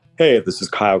Hey, this is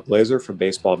Kyle Glazer from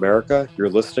Baseball America. You're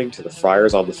listening to the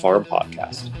Friars on the Farm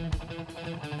podcast.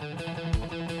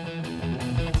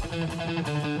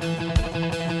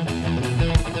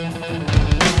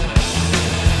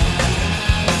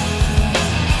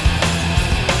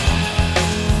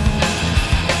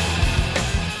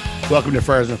 Welcome to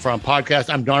Friars on the Farm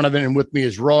podcast. I'm Donovan, and with me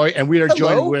is Roy, and we are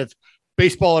joined with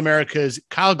Baseball America's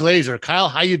Kyle Glazer. Kyle,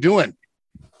 how you doing?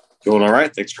 Doing all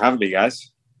right. Thanks for having me, guys.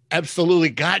 Absolutely.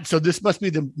 God, so this must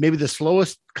be maybe the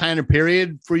slowest kind of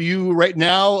period for you right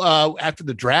now after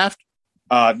the draft?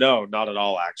 No, not at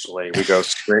all, actually. We go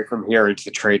straight from here into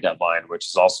the trade deadline, which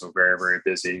is also very, very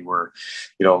busy. We're,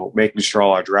 making sure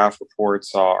all our draft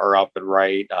reports are up and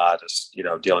right,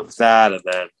 dealing with that. And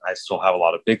then I still have a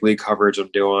lot of big league coverage I'm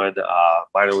doing,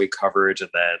 minor league coverage.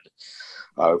 And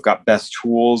then we've got best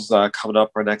tools coming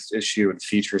up our next issue and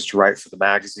features to write for the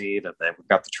magazine. And then we've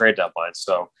got the trade deadline.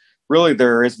 So really,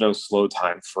 there is no slow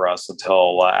time for us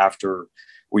until after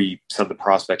we send the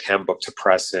prospect handbook to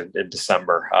press in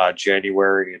December.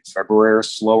 January and February are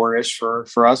slower-ish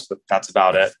for us, but that's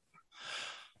about it.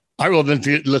 All right, well,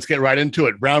 then let's get right into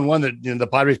it. Round one, the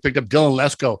Padres picked up Dylan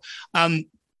Lesko.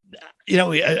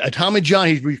 Tommy John,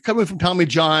 he's recovering from Tommy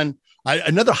John,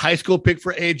 another high school pick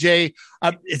for AJ.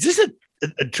 Is this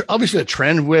obviously a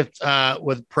trend with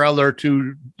Preller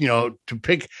to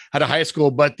pick out of high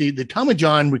school, but the Tommy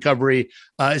John recovery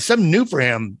is something new for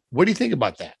him. What do you think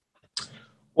about that?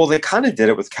 Well, they kind of did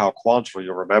it with Cal Quantrill.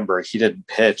 You'll remember he didn't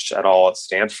pitch at all at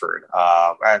Stanford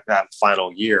at that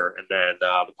final year. And then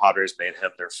the Padres made him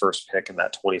their first pick in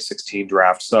that 2016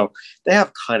 draft. So they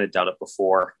have kind of done it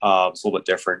before. It's a little bit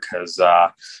different because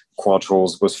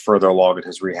Quantrill was further along in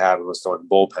his rehab and was throwing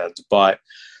bullpens. But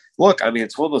look, I mean,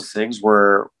 it's one of those things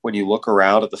where when you look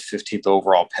around at the 15th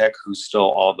overall pick, who's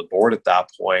still on the board at that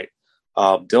point,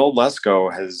 Dylan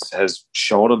Lesko has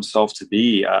shown himself to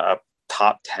be a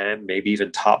top 10, maybe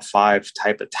even top 5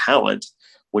 type of talent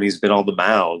when he's been on the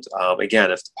mound.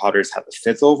 Again, if the Padres had the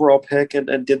 5th overall pick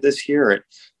and did this here, it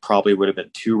probably would have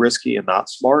been too risky and not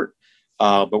smart.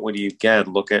 But when you, again,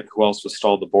 look at who else was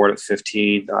still on the board at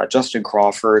 15, Justin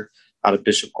Crawford out of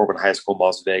Bishop Corbin High School,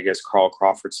 Las Vegas. Carl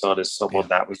Crawford's son is someone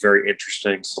that was very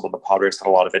interesting, someone the Padres had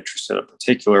a lot of interest in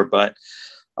particular. But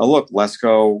look,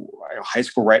 Lesko, high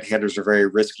school right-handers are very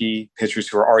risky. Pitchers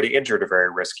who are already injured are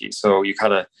very risky. So you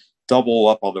kind of double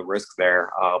up on the risk there.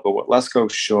 But what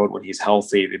Lesko showed when he's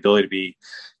healthy, the ability to be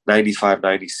 95,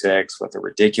 96 with a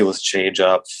ridiculous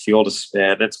changeup, feel to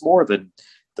spin. It's more than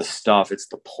the stuff. It's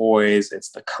the poise. It's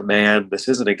the command. This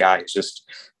isn't a guy who's just,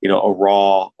 a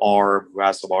raw arm who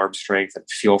has some arm strength and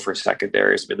feel for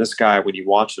secondaries. I mean, this guy, when you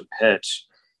watch him pitch,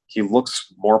 he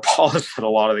looks more polished than a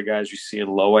lot of the guys you see in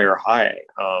low A or high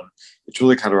A. It's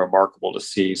really kind of remarkable to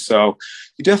see. So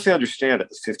you definitely understand at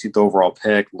the 15th overall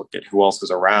pick, look at who else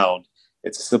is around.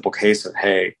 It's a simple case of,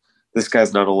 hey, this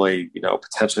guy's not only,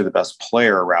 potentially the best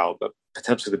player around, but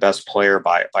potentially the best player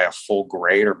by a full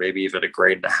grade or maybe even a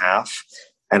grade and a half.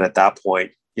 And at that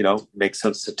point, makes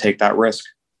sense to take that risk.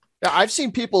 Now, I've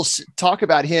seen people talk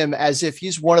about him as if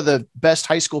he's one of the best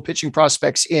high school pitching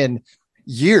prospects in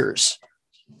years.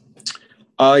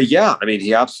 Yeah, I mean,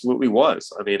 he absolutely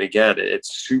was. I mean, again,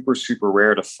 it's super, super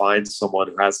rare to find someone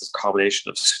who has this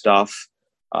combination of stuff,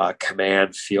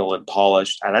 command, feel, and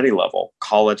polish at any level,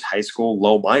 college, high school,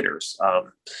 low minors.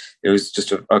 It was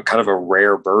just a kind of a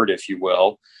rare bird, if you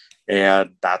will.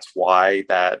 And that's why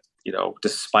that,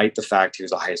 despite the fact he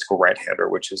was a high school right-hander,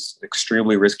 which is an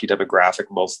extremely risky demographic,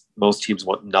 most teams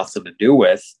want nothing to do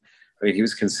with. I mean, he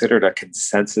was considered a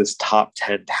consensus top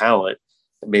 10 talent,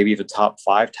 maybe even top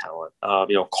 5 talent.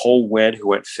 Cole Winn, who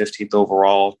went 15th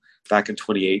overall back in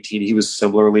 2018, he was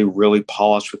similarly really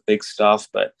polished with big stuff,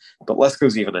 but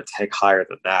Lesko's even a tick higher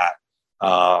than that.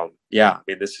 I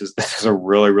mean, this is a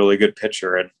really, really good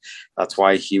pitcher, and that's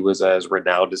why he was as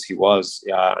renowned as he was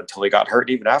until he got hurt. And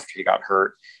even after he got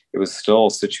hurt, it was still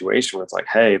a situation where it's like,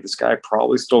 hey, this guy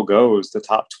probably still goes the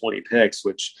top 20 picks,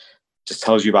 which just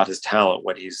tells you about his talent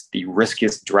when he's the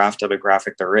riskiest draft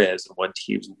demographic there is and one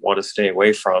teams want to stay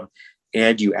away from.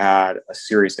 And you add a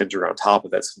serious injury on top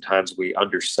of it. Sometimes we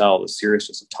undersell the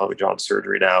seriousness of Tommy John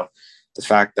surgery now. The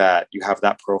fact that you have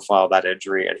that profile, that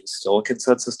injury, and he's still a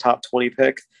consensus top 20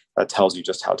 pick, that tells you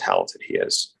just how talented he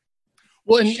is.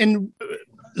 Well, and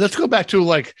let's go back to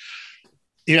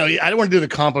I don't want to do the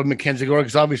comp of Mackenzie Gore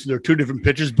because obviously they're two different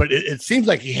pitches, but it seems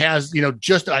like he has,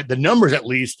 just the numbers at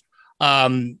least,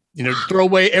 throw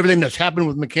away everything that's happened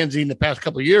with Mackenzie in the past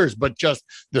couple of years, but just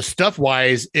the stuff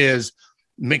wise is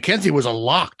Mackenzie was a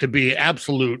lock to be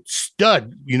absolute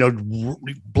stud,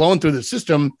 blowing through the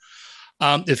system.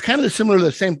 It's kind of similar to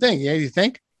the same thing. Yeah. You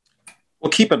think? Well,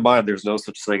 keep in mind, there's no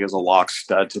such thing as a lock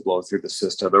stud to blow through the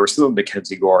system. There was still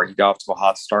Mackenzie Gore. He got off to a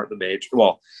hot start in the major.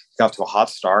 Well, he got off to a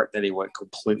hot start, then he went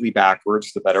completely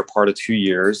backwards the better part of 2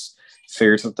 years,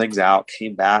 figured some things out,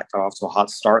 came back, got off to a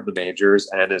hot start in the majors,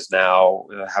 and is now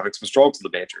having some struggles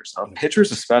in the majors.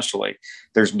 Pitchers especially,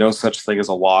 there's no such thing as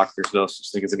a lock. There's no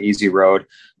such thing as an easy road.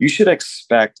 You should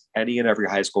expect any and every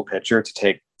high school pitcher to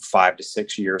take 5 to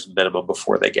 6 years minimum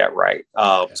before they get right.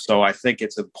 So I think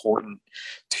it's important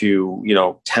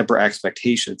to, temper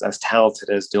expectations. As talented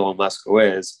as Dylan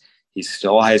Lesko is, he's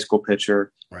still a high school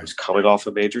pitcher. Right. He's coming off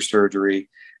a major surgery.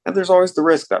 And there's always the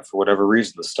risk that for whatever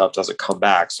reason, the stuff doesn't come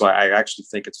back. So I actually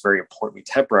think it's very important we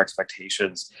temper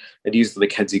expectations and use the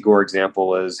Mackenzie Gore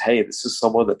example as, hey, this is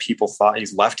someone that people thought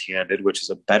he's left-handed, which is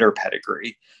a better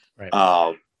pedigree. Right.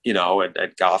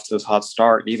 And got off to this hot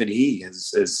start. And even he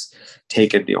has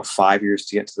taken, 5 years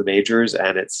to get to the majors,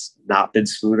 and it's not been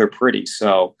smooth or pretty.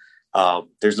 So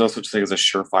there's no such thing as a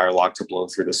surefire lock to blow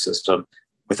through the system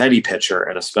with any pitcher,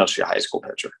 and especially a high school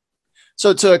pitcher.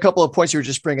 So to a couple of points you were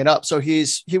just bringing up. So he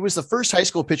was the first high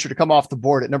school pitcher to come off the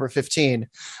board at number 15.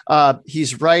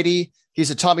 He's righty. He's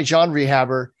a Tommy John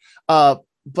rehabber.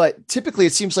 But typically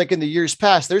it seems like in the years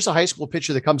past, there's a high school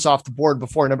pitcher that comes off the board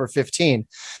before number 15.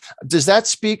 Does that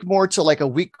speak more to like a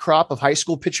weak crop of high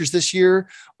school pitchers this year?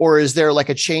 Or is there like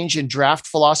a change in draft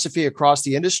philosophy across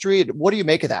the industry? What do you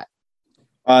make of that?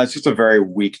 It's just a very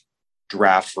weak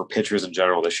draft for pitchers in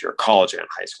general this year, college and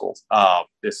high school.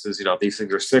 This is, these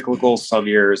things are cyclical. Some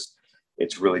years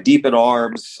it's really deep in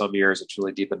arms. Some years it's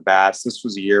really deep in bats. This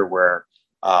was a year where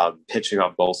pitching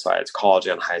on both sides, college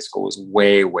and high school, was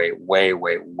way, way, way,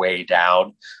 way, way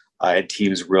down. And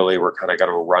teams really were kind of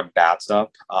going to run bats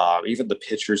up. Even the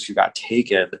pitchers who got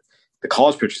taken, the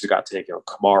college pitchers who got taken,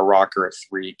 Kumar Rocker at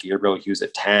 3, Gabriel Hughes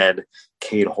at 10,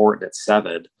 Cade Horton at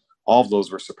 7, all of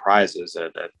those were surprises.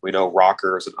 And we know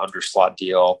Rocker is an underslot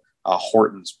deal.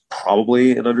 Horton's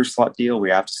probably an underslot deal. We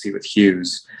have to see with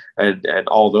Hughes. And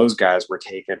all those guys were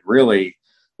taken really,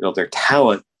 their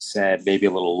talent said maybe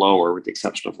a little lower with the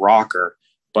exception of Rocker,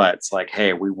 but it's like,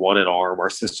 hey, we want an arm. Our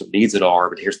system needs an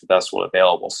arm, and here's the best one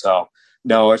available. So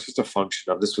no, it's just a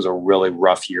function of this was a really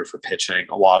rough year for pitching,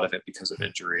 a lot of it because of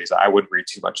injuries. I wouldn't read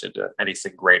too much into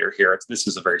anything greater here. This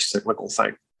is a very cyclical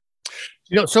thing.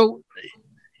 So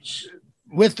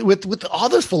with all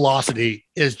this velocity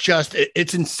is just,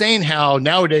 it's insane how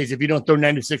nowadays, if you don't throw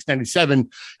 96, 97,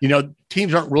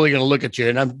 teams aren't really going to look at you.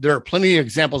 And there are plenty of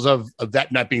examples of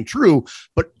that not being true,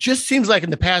 but just seems like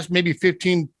in the past, maybe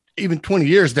 15, even 20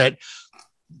 years that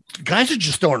guys are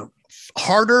just throwing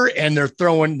harder and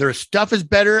their stuff is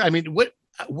better. I mean,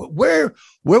 where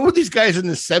were these guys in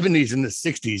the 70s and the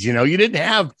 60s? You didn't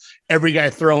have every guy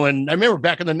throwing. I remember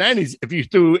back in the 90s, if you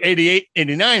threw 88,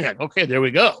 89, like, okay, there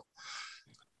we go.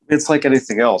 It's like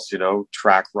anything else,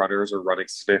 track runners are running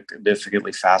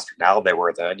significantly faster now than they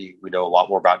were then. We know a lot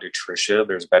more about nutrition.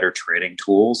 There's better training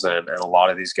tools, and a lot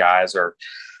of these guys are,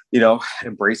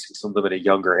 embracing some of them at a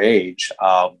younger age.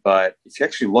 But if you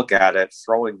actually look at it,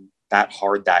 throwing that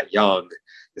hard that young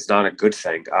is not a good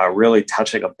thing. Really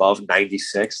touching above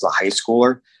 96 as a high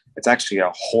schooler, it's actually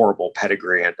a horrible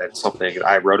pedigree, and something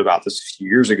I wrote about this a few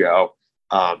years ago.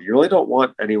 You really don't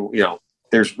want any,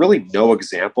 there's really no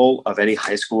example of any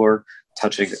high schooler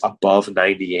touching above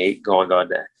 98 going on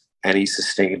to any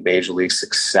sustained major league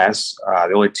success.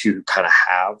 The only two who kind of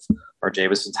have are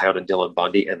Jamison Town and Dylan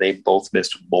Bundy, and they both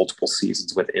missed multiple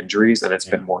seasons with injuries, and it's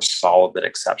been more solid than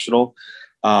exceptional.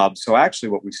 So actually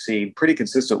what we've seen pretty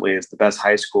consistently is the best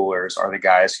high schoolers are the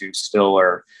guys who still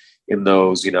are in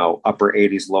those, upper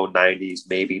 80s, low 90s,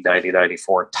 maybe 90,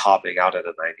 94, topping out at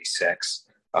a 96.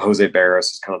 Jose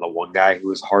Barros is kind of the one guy who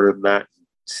is harder than that,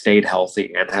 stayed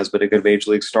healthy, and has been a good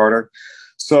major league starter.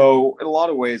 So in a lot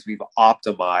of ways, we've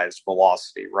optimized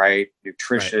velocity, right?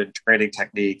 Nutrition, training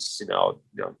techniques,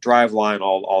 drive line,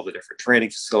 all the different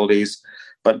training facilities.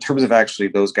 But in terms of actually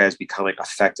those guys becoming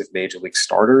effective major league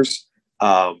starters,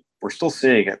 we're still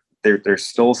seeing it. There's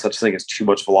still such thing as too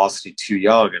much velocity too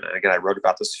young. And again, I wrote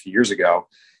about this a few years ago.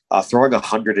 Throwing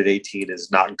 100 at 18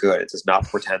 is not good. It does not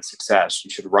portend success. You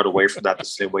should run away from that the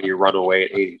same way you run away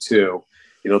at 82.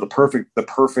 The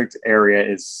perfect area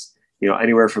is,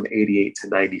 anywhere from 88 to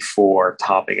 94,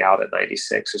 topping out at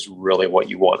 96 is really what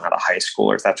you want out of high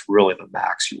schoolers. That's really the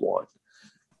max you want.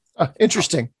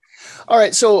 Interesting. All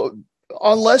right. So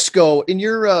on Lesko, in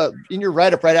your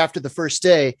write-up right after the first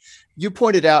day, you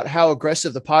pointed out how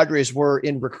aggressive the Padres were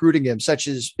in recruiting him, such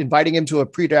as inviting him to a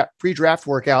pre-draft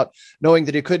workout, knowing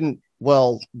that he couldn't,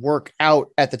 work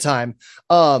out at the time.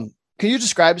 Can you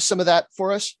describe some of that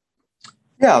for us?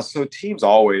 Yeah, so teams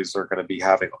always are going to be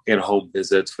having in-home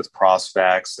visits with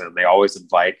prospects, and they always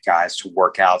invite guys to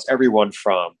workouts. Everyone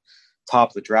from top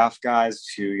of the draft guys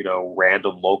to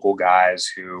random local guys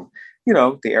who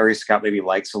the area scout maybe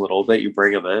likes a little bit. You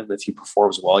bring him in. If he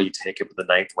performs well, you take him in the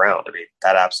ninth round. I mean,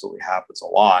 that absolutely happens a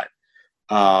lot.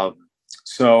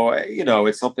 So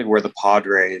it's something where the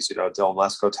Padres, Dylan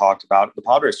Lesko talked about it. The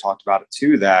Padres talked about it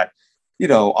too. That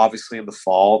obviously in the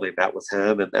fall they met with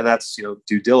him, and that's,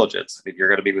 due diligence. I mean, you're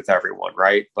going to meet with everyone,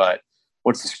 right? But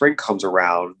once the spring comes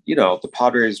around, the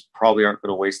Padres probably aren't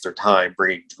going to waste their time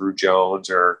bringing Drew Jones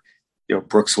or,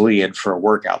 Brooks Lee in for a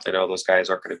workout. They know those guys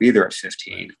aren't going to be there at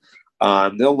 15.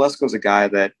 Dylan Lesko's a guy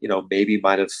that, maybe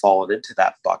might have fallen into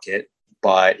that bucket,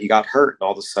 but he got hurt and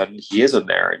all of a sudden he isn't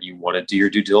there, and you want to do your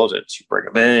due diligence. You bring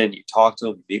him in, you talk to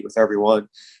him, you meet with everyone.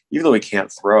 Even though he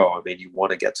can't throw, I mean, you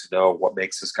want to get to know what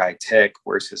makes this guy tick.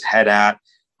 Where's his head at?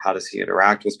 How does he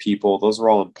interact with people? Those are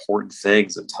all important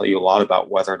things and tell you a lot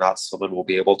about whether or not someone will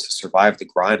be able to survive the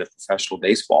grind of professional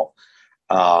baseball.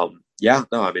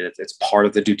 It's part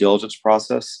of the due diligence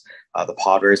process. The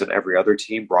Padres and every other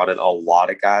team brought in a lot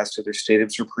of guys to their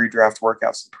stadiums for pre-draft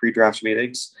workouts and pre-draft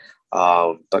meetings.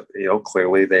 But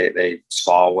clearly they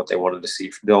saw what they wanted to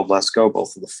see from Dylan Lesko,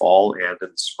 both in the fall and in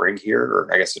the spring here, or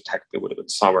I guess it technically would have been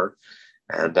summer.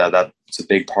 And that's a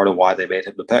big part of why they made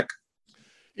him the pick.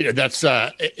 That's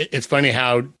it's funny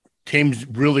how teams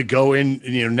really go in,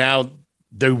 now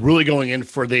they're really going in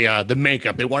for the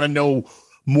makeup. They want to know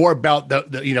more about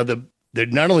the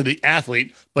not only the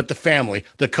athlete, but the family,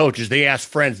 the coaches. They ask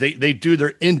friends, they do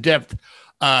their in-depth,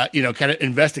 kind of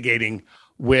investigating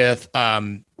with,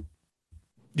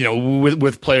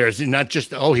 with players, and not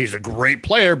just, he's a great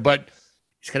player, but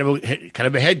he's kind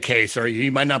of a head case, or he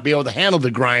might not be able to handle the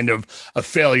grind of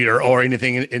failure or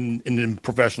anything in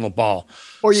professional ball.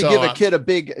 Or you give a kid a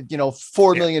big,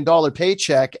 $4 million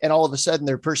paycheck, and all of a sudden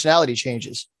their personality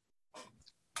changes.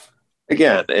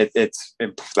 Again, that's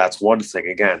one thing.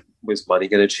 Again, is money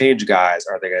going to change guys?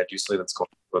 Are they going to do something that's going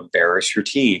to embarrass your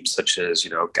team, such as,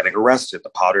 getting arrested? The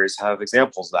Padres have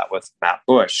examples of that with Matt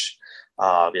Bush.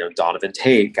 Donovan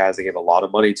Tate, guys they gave a lot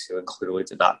of money to and clearly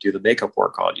did not do the makeup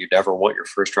work on. You never want your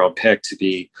first round pick to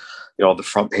be, on the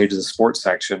front page of the sports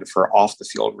section for off the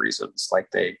field reasons, like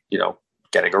they,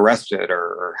 getting arrested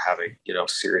or having,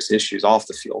 serious issues off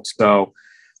the field. So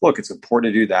look, it's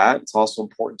important to do that. It's also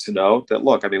important to note that,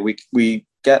 look, I mean, we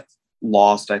get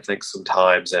lost, I think,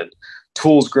 sometimes in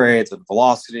tools grades and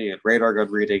velocity and radar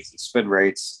gun readings and spin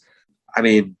rates. I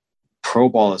mean, pro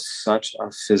ball is such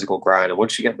a physical grind. And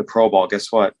once you get the pro ball,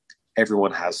 guess what?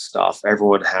 Everyone has stuff.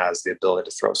 Everyone has the ability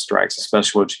to throw strikes,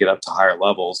 especially once you get up to higher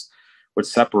levels. What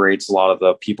separates a lot of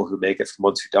the people who make it from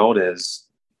ones who don't is,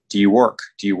 do you work?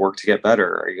 Do you work to get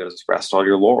better? Are you going to rest on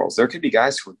your laurels? There could be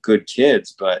guys who are good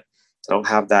kids, but don't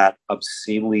have that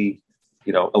obscenely,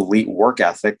 elite work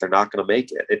ethic. They're not going to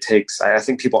make it. It takes, I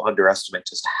think people underestimate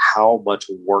just how much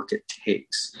work it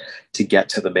takes to get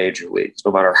to the major leagues,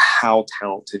 no matter how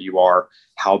talented you are,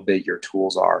 how big your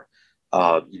tools are.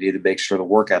 You need to make sure the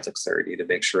work ethic's there. You need to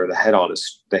make sure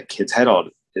that kid's head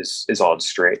on is on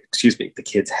straight. Excuse me, the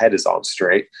kid's head is on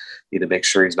straight. You need to make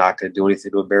sure he's not going to do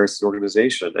anything to embarrass the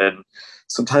organization. And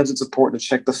sometimes it's important to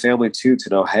check the family too, to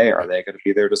know, hey, are they going to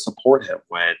be there to support him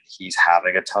when he's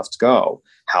having a tough go?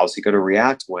 How's he going to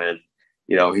react when,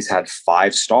 he's had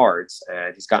 5 starts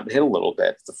and he's gotten hit a little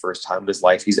bit? It's the first time in his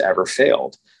life he's ever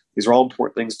failed. These are all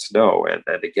important things to know. And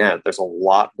again, there's a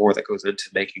lot more that goes into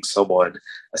making someone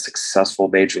a successful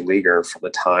major leaguer from the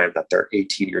time that they're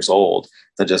 18 years old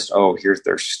than just, here's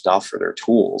their stuff or their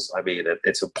tools. I mean,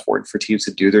 it's important for teams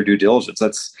to do their due diligence.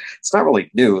 It's not really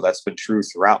new. That's been true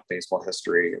throughout baseball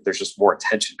history. There's just more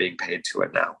attention being paid to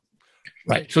it now.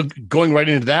 Right. So going right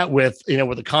into that with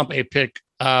the Comp A pick,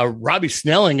 Robbie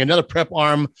Snelling, another prep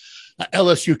arm,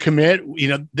 LSU commit,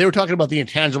 they were talking about the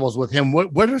intangibles with him.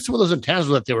 What are some of those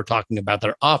intangibles that they were talking about that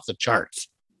are off the charts?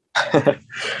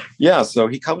 Yeah, so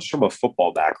he comes from a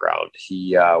football background.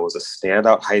 He was a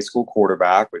standout high school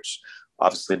quarterback, which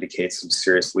obviously indicates some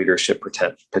serious leadership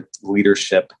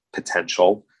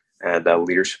potential and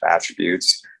leadership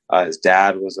attributes. His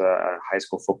dad was a high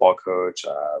school football coach.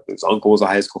 His uncle was a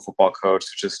high school football coach.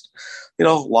 So just, a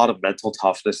lot of mental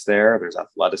toughness there. There's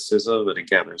athleticism. And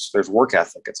again, there's work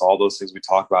ethic. It's all those things we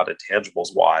talk about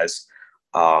intangibles wise.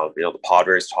 The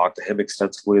Padres talked to him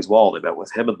extensively as well. They met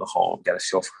with him in the home, got a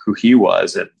feel for who he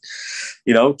was. And,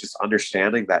 just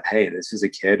understanding that, hey, this is a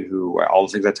kid who, all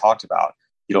the things I talked about,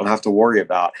 you don't have to worry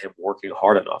about him working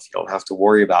hard enough. You don't have to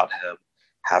worry about him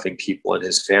having people in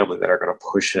his family that are going to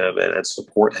push him and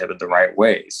support him in the right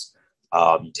ways.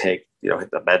 You take,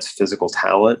 immense physical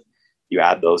talent, you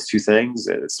add those two things,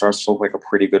 and it starts to look like a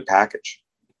pretty good package.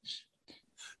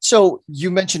 So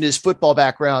you mentioned his football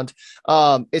background.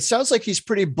 It sounds like he's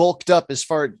pretty bulked up as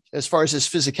far as his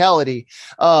physicality.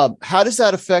 How does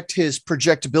that affect his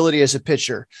projectability as a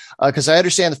pitcher? Because I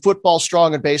understand the football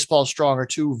strong and baseball strong are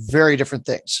two very different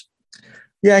things.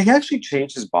 Yeah, he actually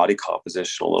changed his body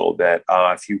composition a little bit.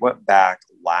 If you went back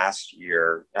last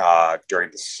year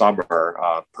during the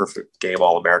summer, perfect game,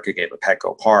 All-America game at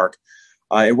Petco Park,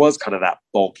 it was kind of that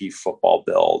bulky football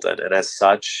build. And as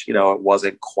such, you know, it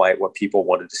wasn't quite what people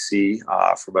wanted to see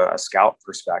from a scout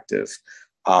perspective.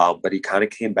 But he kind of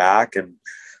came back and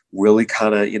really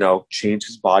kind of, you know, changed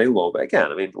his body a little bit.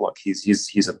 Again, I mean, look,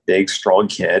 he's a big, strong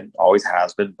kid, always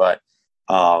has been, but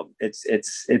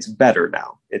it's better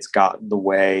now. It's gotten the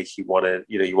way he wanted,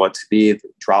 you know, you want to be.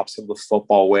 Drop some of the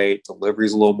football weight,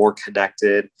 delivery's a little more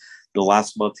connected. The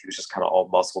last month he was just kind of all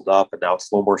muscled up, and now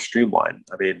it's a little more streamlined.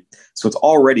 I mean, so it's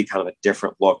already kind of a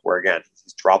different look where, again,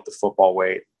 he's dropped the football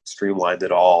weight, streamlined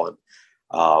it all, and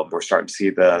we're starting to see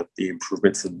the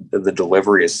improvements in the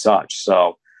delivery as such.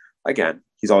 So again,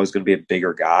 he's always going to be a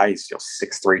bigger guy. He's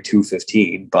 6'3",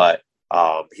 215, but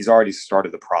he's already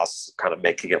started the process of kind of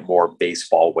making it more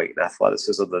baseball weight and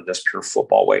athleticism than just pure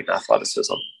football weight and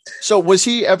athleticism. So was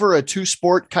he ever a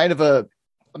two-sport kind of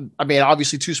I mean,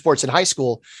 obviously two sports in high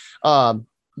school.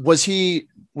 Was he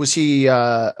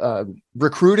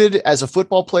recruited as a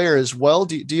football player as well?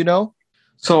 Do you know?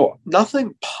 So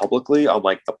nothing publicly on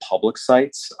like the public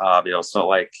sites. You know, it's not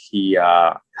like he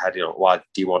had, you know, a lot of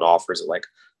D1 offers at like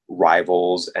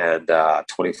Rivals and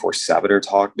 24/7 are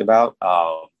talking about.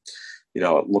 You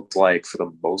know, it looked like for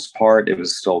the most part, it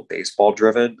was still baseball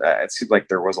driven. It seemed like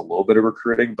there was a little bit of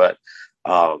recruiting, but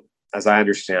as I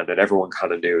understand it, everyone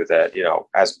kind of knew that, you know,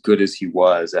 as good as he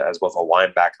was as both a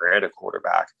linebacker and a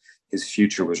quarterback, his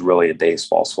future was really in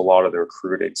baseball. So a lot of the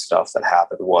recruiting stuff that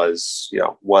happened was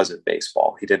in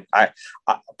baseball. He didn't,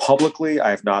 publicly,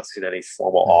 I have not seen any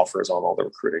formal offers on all the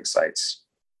recruiting sites.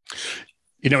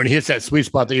 You know, and he hits that sweet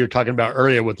spot that you were talking about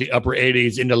earlier with the upper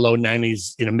 80s into low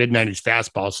 90s, you know, mid 90s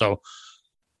fastball. So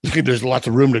there's lots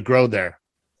of room to grow there.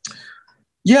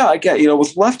 Yeah, I get, you know,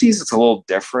 with lefties, it's a little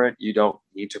different. You don't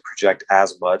need to project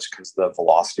as much because the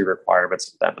velocity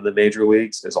requirements of them in the major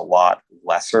leagues is a lot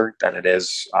lesser than it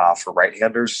is for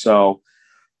right-handers. So,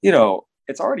 you know,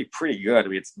 it's already pretty good. I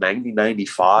mean, it's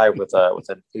 90-95 with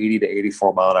an 80 to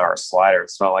 84 mile an hour slider.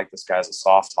 It's not like this guy's a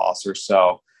soft tosser.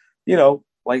 So, you know,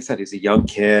 like I said, he's a young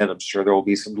kid. I'm sure there will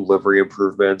be some delivery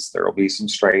improvements. There will be some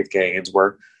strength gains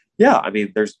where, yeah, I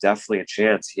mean, there's definitely a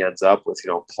chance he ends up with, you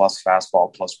know, plus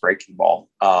fastball, plus breaking ball.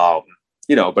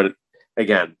 You know, but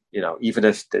again, you know, even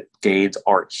if the gains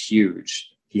aren't huge,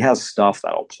 he has stuff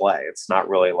that'll play. It's not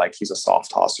really like he's a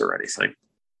soft tosser or anything.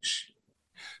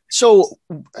 So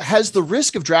has the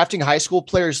risk of drafting high school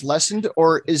players lessened,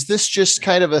 or is this just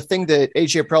kind of a thing that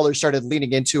AJ Preller started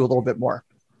leaning into a little bit more?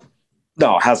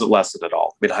 No, it hasn't lessened at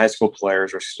all. I mean, high school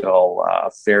players are still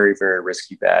a very, very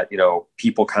risky bet. You know,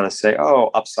 people kind of say, oh,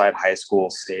 upside high school,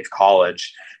 safe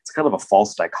college. It's kind of a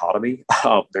false dichotomy.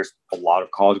 There's a lot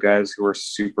of college guys who are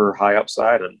super high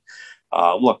upside. And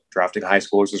look, drafting high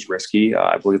schoolers is risky.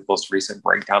 I believe the most recent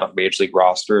breakdown of major league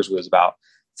rosters was about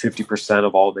 50%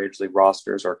 of all major league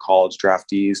rosters are college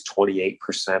draftees, 28%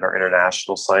 are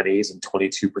international signees, and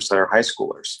 22% are high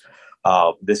schoolers.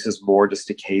 This is more just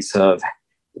a case of,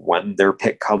 when their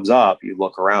pick comes up, you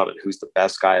look around and who's the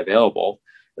best guy available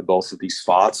in both of these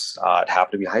spots. It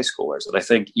happened to be high schoolers. And I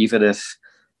think even if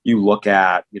you look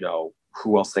at, you know,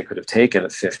 who else they could have taken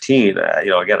at 15, you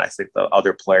know, again, I think the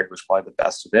other player who was probably the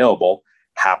best available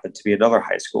happened to be another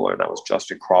high schooler, and that was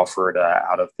Justin Crawford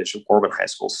out of Bishop Gorman High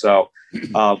School. So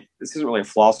this isn't really a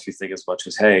philosophy thing as much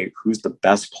as, hey, who's the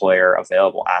best player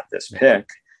available at this pick?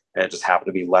 And it just happened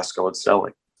to be Lesko and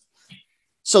Snelling.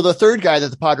 So the third guy that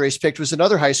the Padres picked was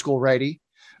another high school righty.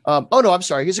 I'm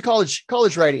sorry. He's a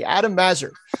college righty, Adam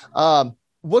Mazur.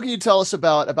 What can you tell us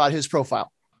about his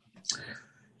profile?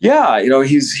 Yeah, you know,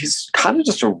 he's kind of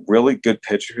just a really good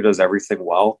pitcher who does everything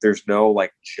well. There's no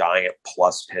like giant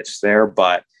plus pitch there,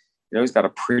 but you know, he's got a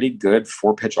pretty good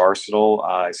 4-pitch arsenal.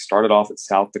 He started off at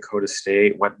South Dakota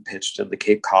State, went and pitched in the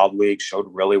Cape Cod League, showed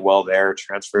really well there,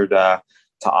 transferred to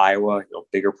Iowa, you know,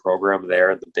 bigger program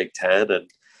there in the Big Ten, and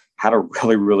had a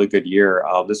really, really good year.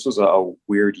 This was a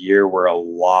weird year where a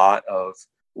lot of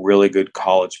really good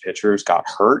college pitchers got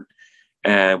hurt.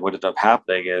 And what ended up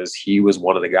happening is he was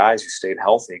one of the guys who stayed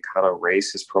healthy and kind of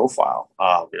raised his profile.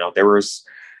 You know, there was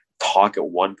talk at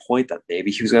one point that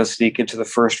maybe he was going to sneak into the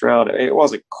first round. It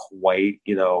wasn't quite,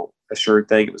 you know, a sure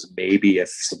thing. It was maybe if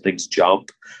some things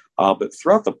jump. But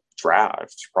throughout the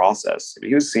draft process, I mean,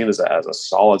 he was seen as a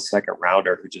solid second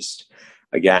rounder who just,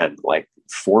 again, like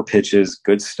 4 pitches,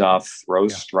 good stuff,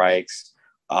 throws strikes.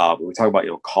 We talk about,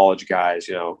 college guys,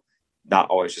 not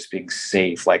always just being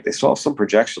safe. Like they still have some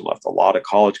projection left. A lot of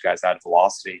college guys add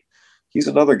velocity. He's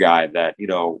another guy that,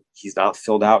 he's not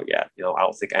filled out yet. I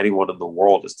don't think anyone in the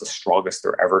world is the strongest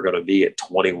they're ever going to be at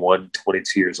 21,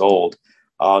 22 years old.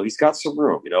 He's got some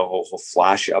room, he'll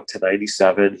flash you up to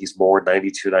 97. He's more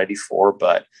 92, 94,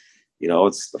 but,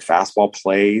 it's the fastball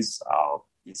plays.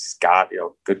 He's got,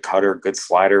 good cutter, good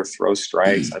slider, throw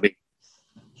strikes. I mean,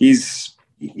 he's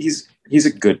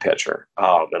a good pitcher.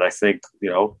 And I think,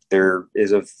 there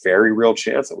is a very real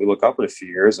chance that we look up in a few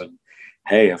years and,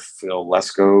 hey, if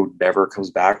Lesko never comes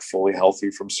back fully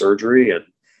healthy from surgery and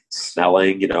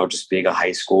Snelling, just being a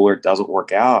high schooler doesn't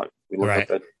work out, we look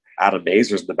up at Adam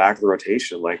Mazur's in the back of the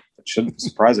rotation. Like, it shouldn't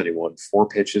surprise anyone. 4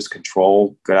 pitches,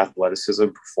 control, good athleticism,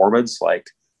 performance. Like,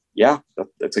 yeah,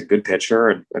 that's a good pitcher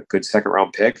and a good second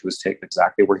round pick who was taken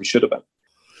exactly where he should have been.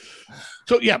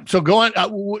 So, yeah. So go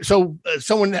on.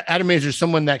 Someone, Adam Mazur,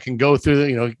 someone that can go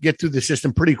through, get through the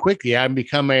system pretty quickly and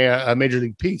become a major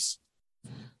league piece.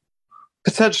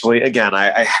 Potentially. Again,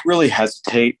 I really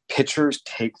hesitate. Pitchers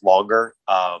take longer.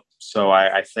 So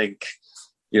I think,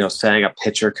 saying a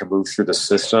pitcher can move through the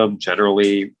system,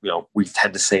 generally, we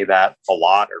tend to say that a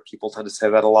lot, or people tend to say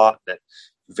that a lot. That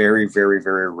very, very,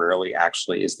 very rarely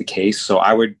actually is the case. So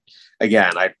I'd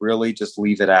really just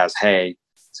leave it as, hey,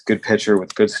 it's a good pitcher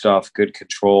with good stuff, good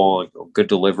control, good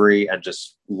delivery, and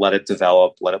just let it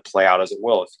develop, let it play out as it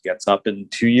will. If it gets up in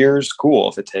 2 years, cool.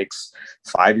 If it takes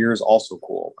 5 years, also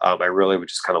cool. I really would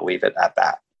just kind of leave it at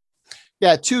that.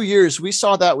 Yeah, 2 years. We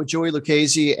saw that with Joey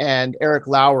Lucchesi and Eric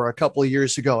Lauer a couple of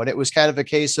years ago. And it was kind of a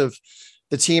case of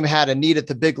the team had a need at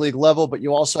the big league level, but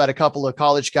you also had a couple of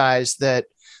college guys that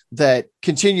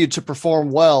continued to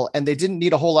perform well, and they didn't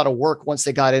need a whole lot of work once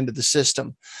they got into the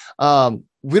system.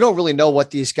 We don't really know what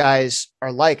these guys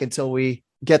are like until we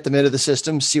get them into the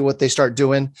system, see what they start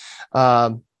doing.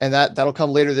 And that'll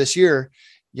come later this year.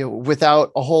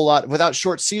 Without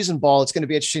short season ball, it's going to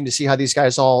be interesting to see how these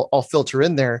guys all filter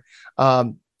in there.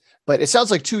 But it sounds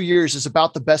like 2 years is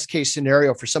about the best case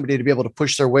scenario for somebody to be able to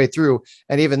push their way through.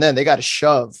 And even then they got to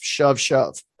shove.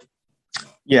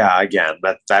 Yeah, again,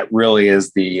 that really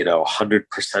is the 100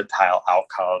 percentile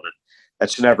outcome, and that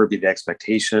should never be the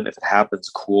expectation. If it happens,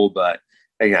 cool. But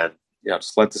again,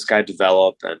 just let this guy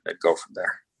develop and go from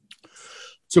there.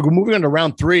 So moving on to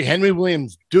round 3, Henry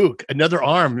Williams, Duke, another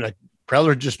arm. Like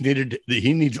Preller just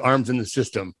he needs arms in the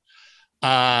system.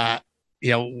 What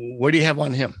do you have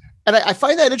on him? And I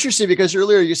find that interesting because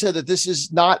earlier you said that this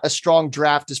is not a strong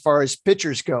draft as far as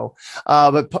pitchers go.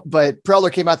 But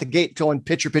Preller came out the gate going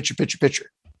pitcher.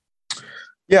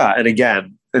 Yeah. And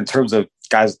again, in terms of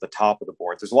guys at the top of the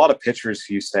board, there's a lot of pitchers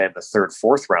who you say in the 3rd,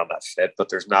 4th round that fit, but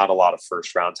there's not a lot of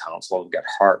first round talent. So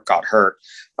got hurt.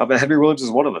 And Henry Williams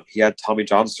is one of them. He had Tommy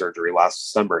John surgery last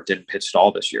December, didn't pitch at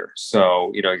all this year.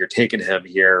 So, you're taking him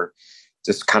here,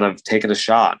 just kind of taking a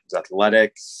shot. He's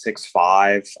athletic,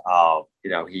 6'5".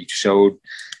 He showed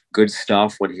good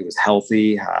stuff when he was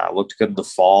healthy, looked good in the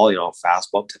fall,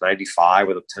 fastball up to 95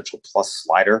 with a potential plus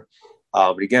slider.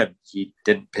 But again, he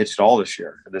didn't pitch at all this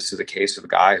year. And this is a case of a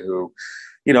guy who,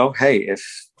 hey, if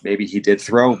maybe he did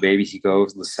throw, maybe he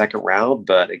goes in the 2nd round.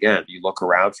 But again, you look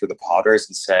around for the Padres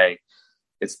and say,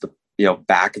 it's the,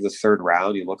 back of the 3rd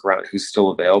round. You look around who's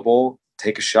still available,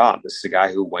 take a shot. This is a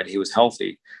guy who, when he was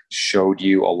healthy, showed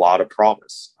you a lot of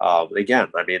promise. Again,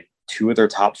 2 of their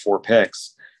top 4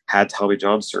 picks had Tommy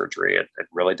John surgery and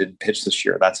really didn't pitch this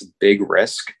year. That's a big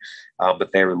risk.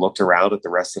 But they looked around at the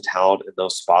rest of the talent in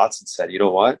those spots and said, you know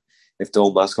what? If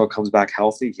Dylan Lesko comes back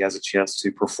healthy, he has a chance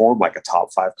to perform like a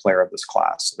top 5 player of this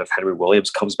class. And if Henry Williams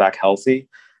comes back healthy,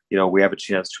 we have a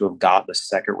chance to have gotten a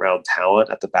 2nd round talent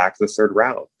at the back of the 3rd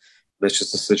round. And it's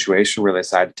just a situation where they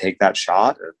decided to take that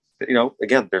shot. And,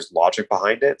 again, there's logic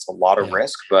behind it. It's a lot of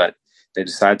risk, but they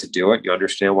decided to do it. You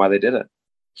understand why they did it.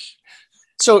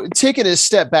 So taking a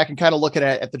step back and kind of looking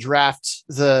at the draft,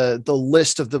 the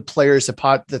list of the players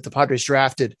that the Padres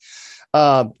drafted,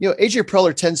 AJ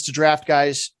Preller tends to draft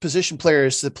guys, position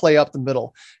players that play up the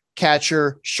middle,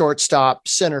 catcher, shortstop,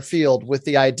 center field, with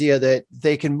the idea that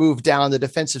they can move down the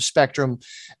defensive spectrum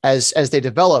as they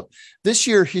develop. This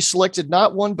year, he selected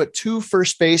not 1, but 2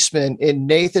 first basemen in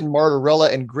Nathan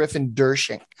Martorella and Griffin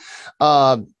Dershing.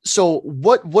 So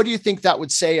what do you think that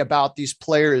would say about these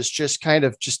players, just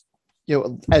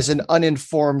as an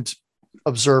uninformed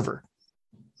observer?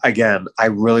 Again, I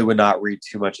really would not read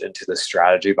too much into the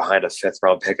strategy behind a 5th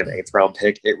round pick and 8th round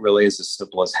pick. It really is as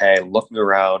simple as, hey, looking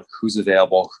around, who's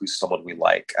available, who's someone we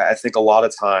like. I think a lot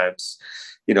of times,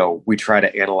 we try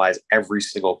to analyze every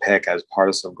single pick as part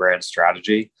of some grand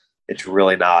strategy. It's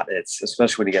really not. It's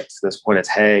especially when you get to this point, it's,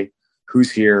 hey,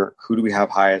 who's here, who do we have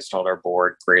highest on our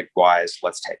board, grade wise,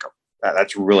 let's take them.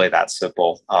 That's really that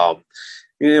simple.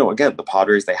 Again, the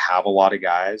Padres, they have a lot of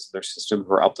guys in their system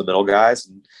who are up the middle guys,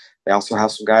 and they also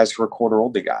have some guys who are corner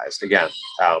only guys. Again,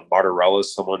 Martorell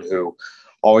is someone who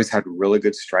always had really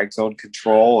good strike zone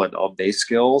control and on base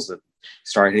skills, and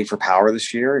started hitting for power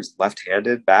this year. He's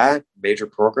left-handed bat, major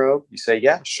program. You say,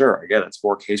 yeah, sure. Again, it's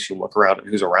more case you look around at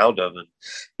who's around him, and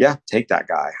yeah, take that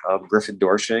guy. Griffin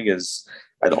Doersching is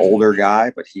an older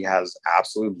guy, but he has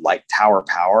absolute light tower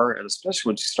power, and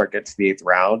especially once you start getting to the 8th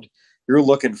round, you're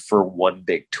looking for one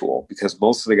big tool, because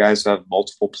most of the guys who have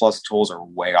multiple plus tools are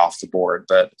way off the board.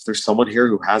 But if there's someone here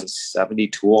who has a 70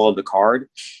 tool on the card,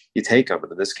 you take him.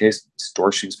 And in this case, it's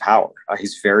Doersching's power.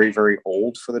 He's very, very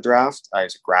old for the draft.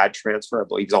 He's a grad transfer. I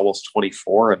believe he's almost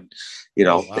 24. And,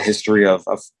 wow. The history of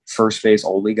first base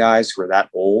only guys who are that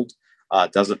old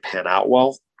doesn't pan out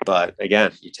well. But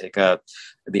again, you take in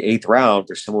the 8th round,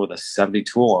 there's someone with a 70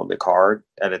 tool on the card,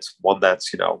 and it's one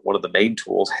that's, one of the main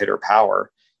tools, hitter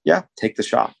power. Yeah, take the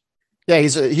shot. Yeah,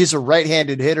 he's a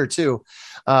right-handed hitter too.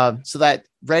 So that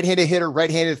right-handed hitter,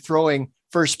 right-handed throwing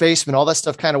first baseman, all that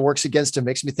stuff kind of works against him.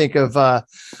 Makes me think of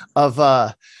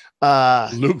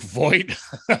Luke Voigt.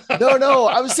 No,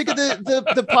 I was thinking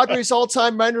the Padres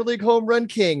all-time minor league home run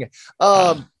king.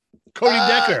 Cody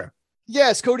Decker.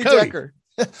 Yes, Cody Decker.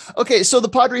 Okay, so the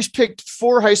Padres picked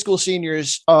 4 high school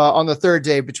seniors on the 3rd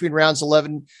day between rounds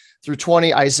 11 through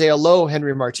 20, Isaiah Lowe,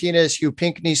 Henry Martinez, Hugh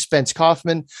Pinckney, Spence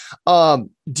Kaufman. Do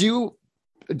you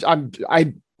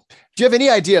have any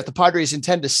idea if the Padres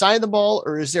intend to sign them all,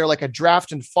 or is there like a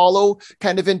draft and follow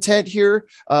kind of intent here?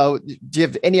 Do you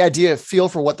have any feel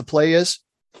for what the play is?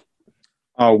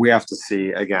 Oh, we have to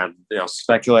see. Again,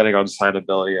 speculating on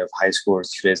signability of high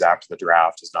schoolers 2 days after the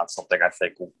draft is not something I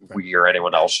think we or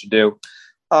anyone else should do.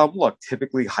 Look,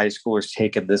 typically high schoolers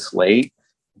taken this late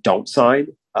don't sign.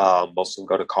 Most of them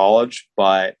go to college,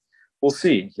 but we'll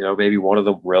see. Maybe one of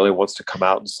them really wants to come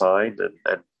out and sign,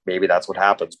 and maybe that's what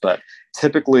happens. But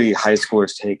typically high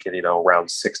schoolers taken, around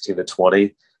 16 to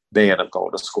 20, they end up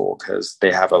going to school because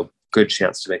they have a good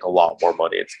chance to make a lot more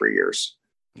money in 3 years.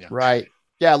 Yeah. Right.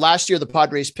 Yeah. Last year, the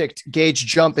Padres picked Gage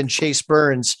Jump and Chase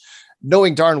Burns,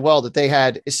 knowing darn well that they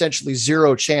had essentially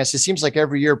zero chance. It seems like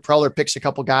every year Preller picks a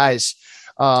couple guys.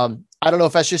 I don't know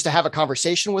if that's just to have a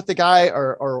conversation with the guy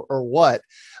or what.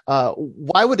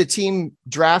 Why would a team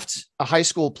draft a high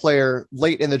school player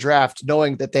late in the draft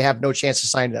knowing that they have no chance to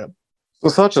sign them? Well,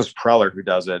 it's not just Preller who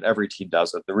does it. Every team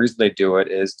does it. The reason they do it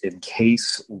is in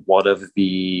case one of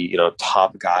the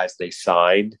top guys they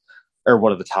signed, or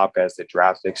one of the top guys they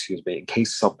drafted, in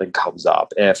case something comes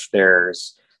up. If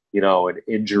there's an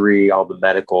injury on the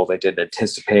medical they didn't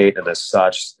anticipate, and as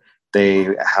such they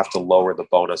have to lower the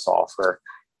bonus offer,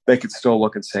 they could still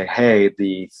look and say, hey,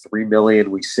 the $3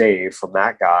 million we saved from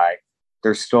that guy,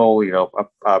 there's still,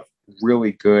 a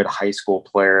really good high school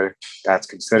player that's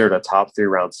considered a top 3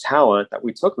 rounds talent that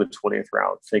we took in the 20th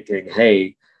round, thinking,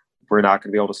 hey, we're not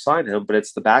going to be able to sign him, but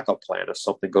it's the backup plan if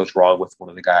something goes wrong with one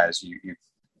of the guys you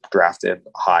drafted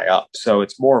high up. So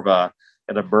it's more of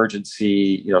an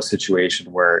emergency,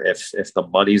 situation where if the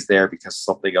money's there because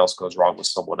something else goes wrong with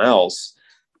someone else,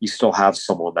 you still have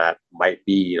someone that might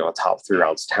be, a top 3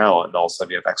 rounds talent, and all of a sudden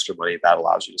you have extra money that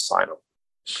allows you to sign them.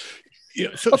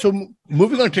 Yeah. So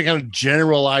moving on to kind of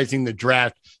generalizing the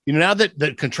draft, now that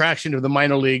the contraction of the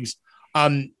minor leagues,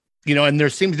 and there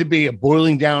seems to be a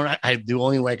boiling down. The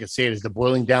only way I can say it is the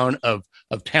boiling down of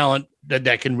talent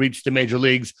that can reach the major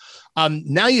leagues.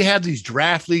 Now you have these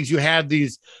draft leagues. You have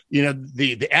these,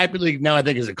 the Appy League now I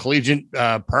think is a collegiate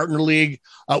partner league.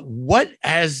 What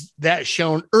has that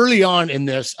shown early on in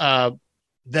this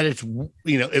that it's,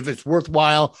 if it's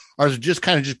worthwhile, or is it just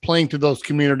kind of just playing to those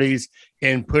communities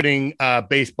and putting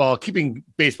keeping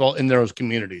baseball in those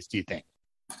communities, do you think?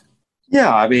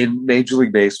 Yeah, I mean, Major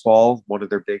League Baseball, one of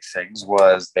their big things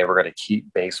was they were going to keep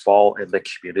baseball in the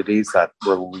communities that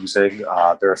were losing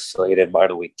their affiliated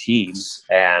minor league teams.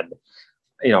 And,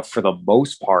 for the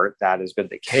most part, that has been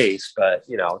the case. But,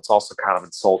 it's also kind of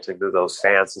insulting to those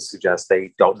fans to suggest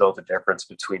they don't know the difference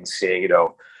between seeing,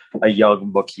 a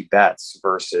young Mookie Betts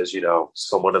versus,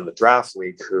 someone in the draft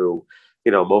league who,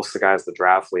 most of the guys in the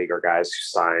draft league are guys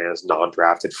who sign as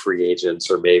non-drafted free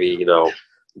agents or maybe,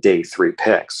 day 3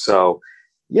 picks. So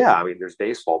yeah, I mean, there's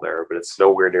baseball there, but it's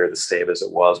nowhere near the same as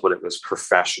it was when it was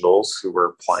professionals who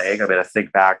were playing. I mean, I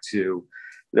think back to,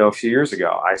 a few years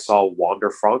ago, I saw Wander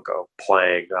Franco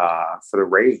playing for the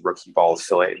Rays rookie ball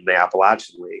affiliate in the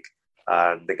Appalachian League.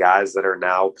 The guys that are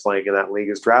now playing in that league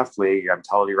as draft league, I'm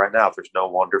telling you right now, there's no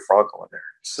Wander Franco in there.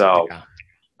 So,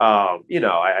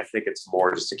 I think it's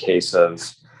more just a case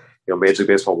of, Major League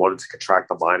Baseball wanted to contract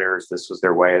the minors. This was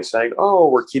their way of saying, oh,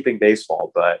 we're keeping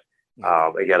baseball. But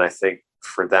again, I think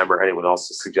for them or anyone else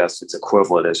to suggest it's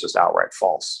equivalent is just outright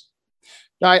false.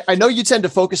 Now, I know you tend to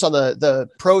focus on the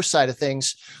pro side of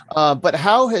things, but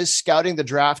how has scouting the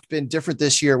draft been different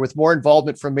this year with more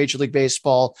involvement from Major League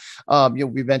Baseball?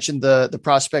 We mentioned the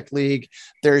Prospect League.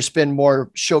 There's been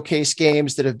more showcase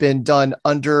games that have been done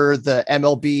under the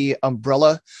MLB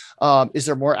umbrella. Is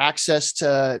there more access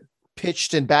to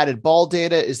pitched and batted ball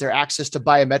data? Is there access to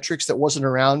biometrics that wasn't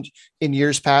around in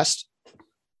years past?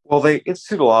 Well, they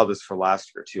instituted a lot of this for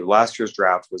last year, too. Last year's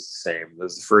draft was the same. It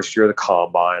was the first year of the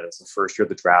combine. It's the first year of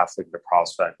the draft league, the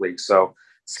prospect league. So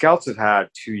scouts have had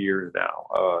 2 years now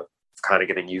of kind of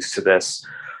getting used to this.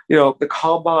 The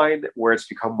combine, where it's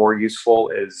become more useful,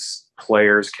 is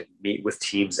players can meet with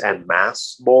teams en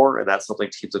masse more. And that's something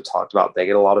teams have talked about. They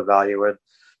get a lot of value in.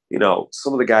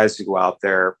 Some of the guys who go out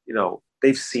there,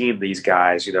 they've seen these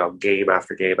guys, game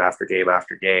after game after game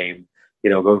after game.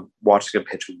 Go watching them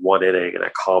pitch one inning in a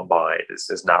combine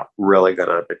is not really going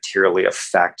to materially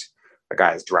affect a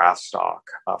guy's draft stock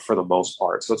for the most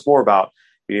part. So it's more about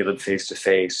meeting them face to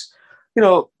face.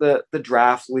 The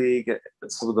draft league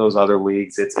and some of those other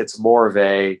leagues, it's more of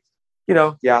a,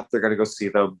 they're going to go see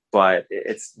them, but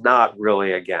it's not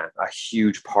really, again, a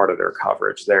huge part of their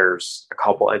coverage. There's a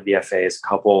couple NDFAs, a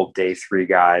couple day 3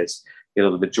 guys.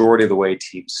 The majority of the way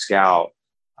teams scout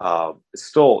it's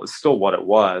still what it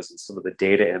was, and some of the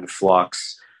data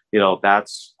influx,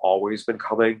 that's always been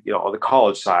coming. On the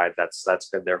college side, that's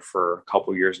been there for a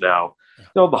couple of years now.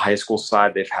 On the high school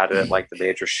side, they've had it at like the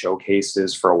major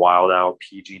showcases for a while now,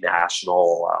 PG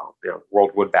National,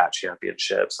 World Wood Bat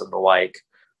Championships and the like.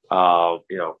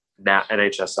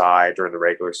 NHSI during the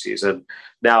regular season.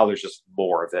 Now there's just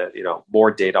more of it. More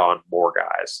data on more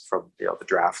guys from the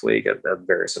draft league and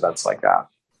various events like that.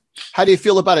 How do you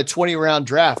feel about a 20-round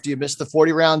draft? Do you miss the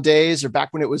 40-round days or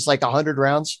back when it was like 100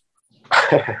 rounds?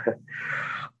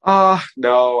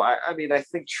 No, I mean, I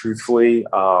think truthfully,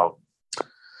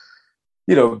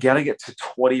 getting it to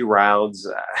 20 rounds,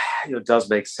 does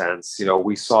make sense.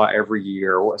 We saw every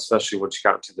year, especially once you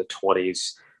got into the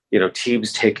 20s,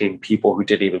 teams taking people who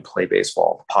didn't even play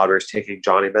baseball. The Padres taking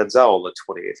Johnny Manziel in the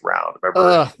 28th round.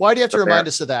 Remember, why do you have to remind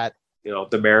us of that?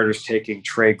 The Mariners taking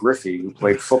Trey Griffey, who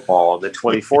played football, in the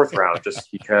 24th round,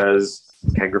 just because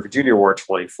Ken Griffey Jr. wore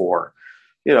 24.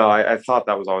 I thought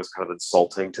that was always kind of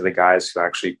insulting to the guys who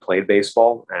actually played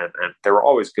baseball. And there were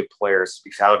always good players to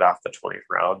be found after the 20th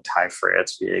round, Ty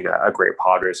France being a great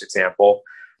Padres example.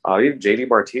 Even JD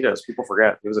Martinez, people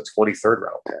forget, he was a 23rd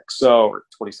round pick. Or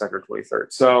 22nd or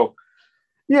 23rd. So,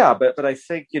 yeah, but I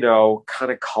think,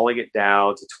 kind of culling it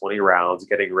down to 20 rounds,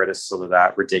 getting rid of some of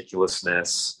that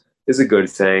ridiculousness is a good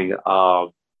thing.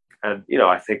 And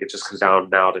I think it just comes down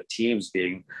now to teams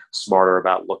being smarter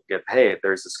about looking at, hey,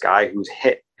 there's this guy who's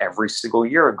hit every single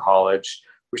year in college.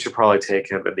 We should probably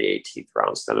take him in the 18th round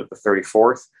instead of the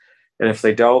 34th. And if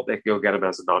they don't, they can go get him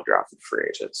as a non-drafted free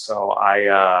agent. So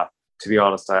to be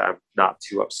honest, I'm not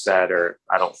too upset, or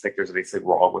I don't think there's anything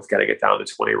wrong with getting it down to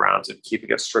 20 rounds and keeping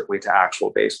it strictly to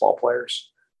actual baseball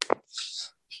players.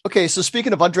 Okay. So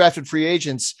speaking of undrafted free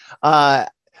agents,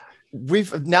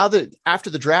 now that after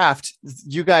the draft,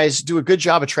 you guys do a good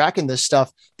job of tracking this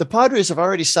stuff. The Padres have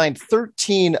already signed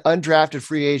 13 undrafted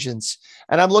free agents.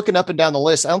 And I'm looking up and down the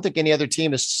list. I don't think any other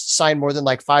team has signed more than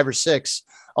like 5 or 6.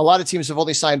 A lot of teams have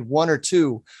only signed 1 or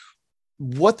 2.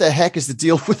 What the heck is the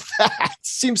deal with that?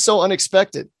 Seems so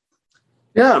unexpected.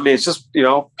 Yeah, I mean, it's just,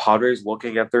 Padres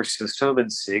looking at their system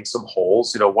and seeing some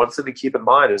holes. One thing to keep in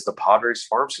mind is the Padres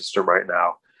farm system right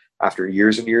now, after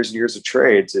years and years and years of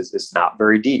trades, is not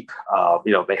very deep.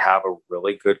 They have a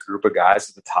really good group of guys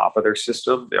at the top of their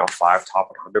system, 5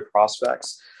 top 100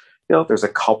 prospects. There's a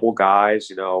couple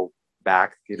guys,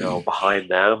 back, behind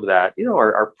them that,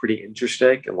 are pretty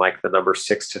interesting in like the number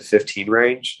 6 to 15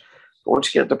 range. But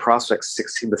once you get into prospects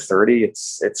 16 to 30,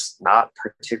 it's not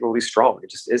particularly strong.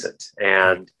 It just isn't.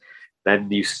 And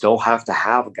then you still have to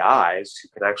have guys who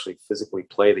can actually physically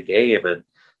play the game. And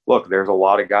look, there's a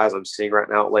lot of guys I'm seeing right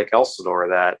now at Lake Elsinore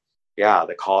that,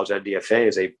 the college NDFA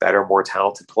is a better, more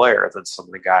talented player than some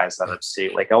of the guys that I'm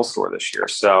seeing at Lake Elsinore this year.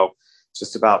 So it's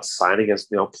just about signing as,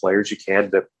 players you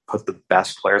can to put the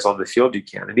best players on the field you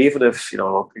can. And even if,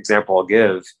 example I'll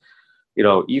give,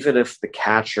 even if the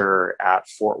catcher at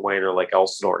Fort Wayne or Lake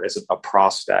Elsinore isn't a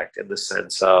prospect in the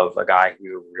sense of a guy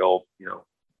who real,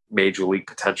 major league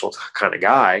potential kind of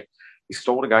guy, you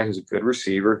still want a guy who's a good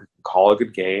receiver, who can call a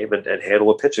good game and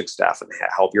handle a pitching staff and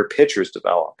help your pitchers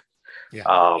develop. Yeah.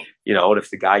 And if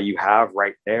the guy you have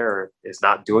right there is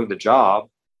not doing the job,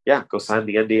 go sign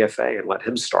the NDFA and let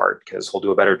him start because he'll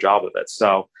do a better job of it.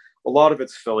 So a lot of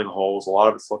it's filling holes. A lot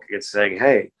of it's looking and saying,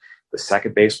 hey, the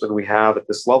second baseman we have at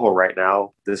this level right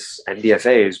now, this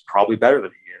NDFA is probably better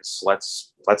than he is.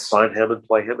 Let's sign him and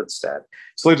play him instead.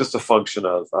 It's really just a function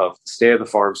of the state of the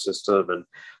farm system. And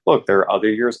look, there are other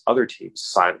years, other teams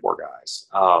sign more guys.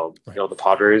 The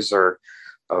Padres are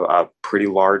a pretty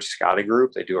large scouting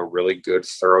group. They do a really good,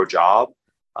 thorough job.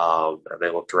 And they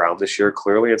looked around this year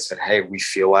clearly and said, hey, we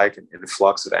feel like an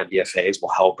influx of NDFAs will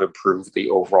help improve the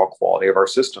overall quality of our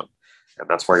system. And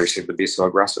that's why you seem to be so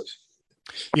aggressive.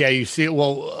 Yeah, you see it.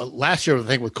 Well, last year, I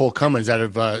think with Cole Cummins out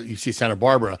of UC Santa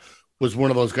Barbara was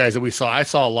one of those guys that we saw. I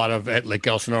saw a lot of at Lake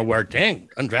Elsinore where, dang,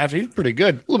 undrafted, he's pretty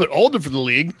good. A little bit older for the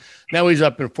league. Now he's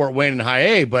up in Fort Wayne in high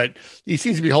A, but he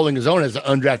seems to be holding his own as an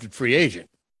undrafted free agent.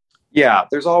 Yeah,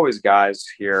 there's always guys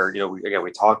here.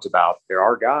 We talked about there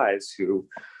are guys who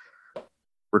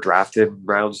were drafted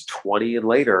rounds 20 and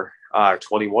later,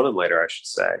 21 and later, I should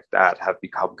say, that have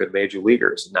become good major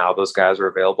leaguers. Now those guys are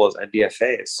available as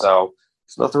NDFAs. So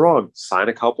there's nothing wrong. Sign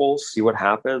a couple, see what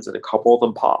happens, and a couple of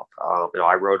them pop.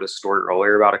 I wrote a story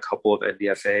earlier about a couple of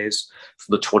NDFAs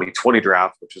from the 2020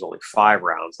 draft, which is only 5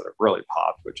 rounds that have really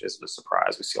popped, which isn't a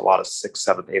surprise. We see a lot of 6th,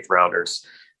 7th, 8th rounders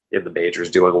in the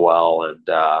majors doing well, and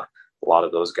a lot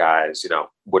of those guys,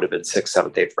 would have been 6th,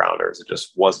 7th, 8th rounders. It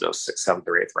just was no 6th, 7th,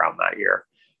 or 8th round that year.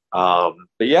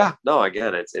 But yeah, no,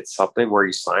 again, it's something where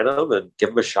you sign them and give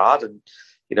them a shot, and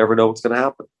you never know what's going to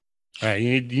happen. All right,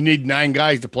 you need 9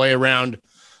 guys to play around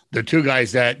the 2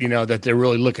 guys that that they're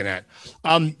really looking at.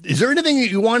 Is there anything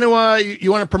that you want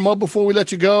to promote before we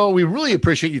let you go? We really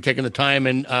appreciate you taking the time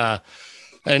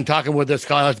and talking with us,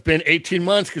 Kyle. It's been 18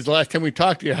 months because the last time we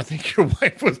talked to you, I think your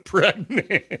wife was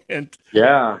pregnant.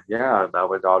 Yeah. Now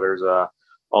my daughter's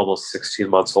almost 16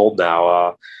 months old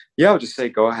now. I would just say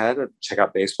go ahead and check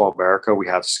out Baseball America. We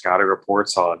have scouting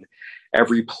reports on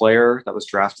every player that was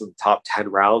drafted in the top 10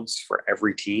 rounds for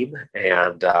every team,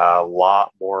 and a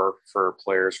lot more for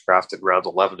players drafted rounds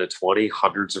 11 to 20,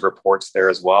 hundreds of reports there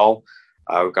as well.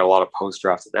 We've got a lot of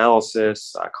post-draft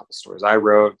analysis, a couple stories I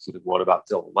wrote, including one about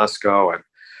Dylan Lesko and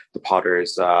the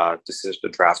Padres' decision to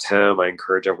draft him. I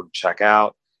encourage everyone to check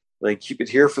out. And then keep it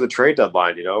here for the trade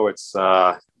deadline. It's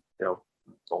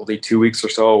only 2 weeks or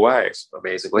so away,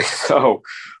 amazingly. So,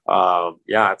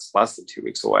 it's less than 2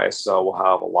 weeks away. So we'll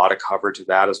have a lot of coverage of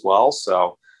that as well.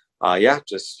 So,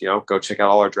 just go check out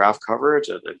all our draft coverage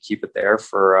and keep it there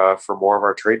for more of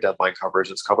our trade deadline coverage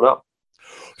that's coming up.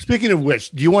 Speaking of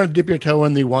which, do you want to dip your toe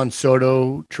in the Juan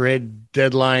Soto trade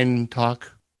deadline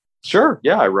talk? Sure.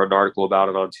 Yeah, I wrote an article about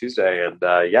it on Tuesday, and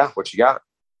what you got?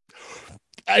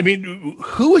 I mean,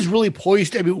 who is really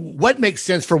poised? I mean, what makes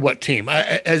sense for what team?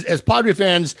 As Padre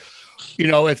fans,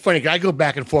 it's funny. I go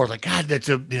back and forth like, God, that's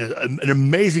an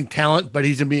amazing talent, but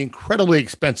he's going to be incredibly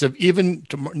expensive, even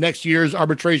to next year's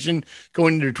arbitration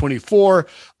going into 24.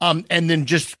 And then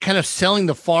just kind of selling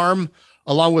the farm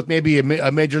along with maybe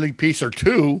a major league piece or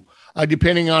 2,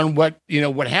 depending on what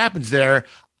happens there.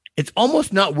 It's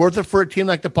almost not worth it for a team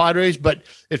like the Padres, but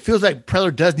it feels like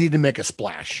Preller does need to make a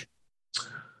splash.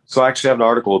 So I actually have an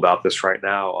article about this right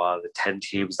now. The 10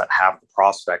 teams that have the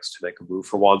prospects to make a move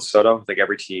for Juan Soto. I think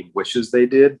every team wishes they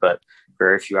did, but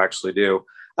very few actually do.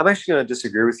 I'm actually going to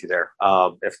disagree with you there.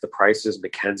 If the price is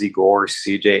Mackenzie Gore,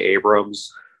 CJ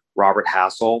Abrams, Robert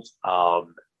Hassel,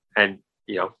 and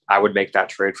I would make that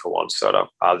trade for Juan Soto.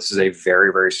 This is a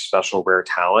very, very special, rare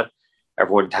talent.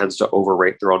 Everyone tends to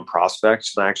overrate their own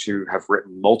prospects, and I actually have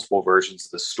written multiple versions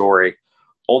of this story.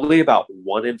 Only about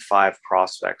 1 in 5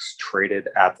 prospects traded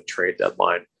at the trade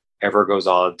deadline ever goes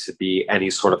on to be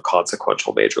any sort of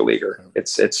consequential major leaguer.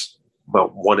 It's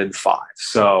about 1 in 5.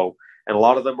 So, and a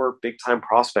lot of them were big time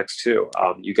prospects too.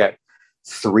 You get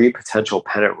 3 potential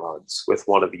pennant runs with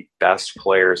one of the best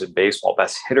players in baseball,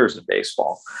 best hitters in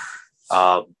baseball.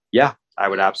 I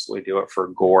would absolutely do it for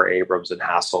Gore, Abrams, and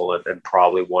Hassel, and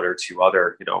probably 1 or 2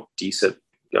 other, decent,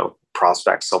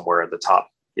 prospects somewhere in the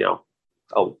top,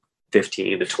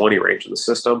 15 to 20 range of the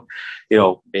system.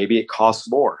 Maybe it costs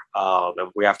more.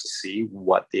 And we have to see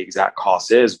what the exact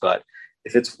cost is. But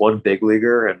if it's one big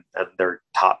leaguer and their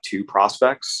top 2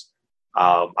 prospects,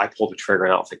 I pull the trigger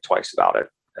and I don't think twice about it.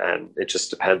 And it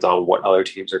just depends on what other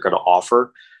teams are going to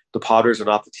offer. The Padres are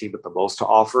not the team with the most to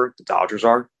offer. The Dodgers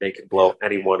are. They can blow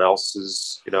anyone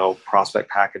else's, prospect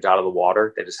package out of the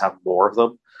water. They just have more of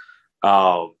them.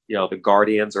 The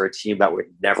Guardians are a team that would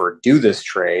never do this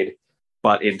trade,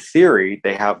 but in theory,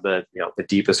 they have the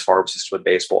deepest farm system in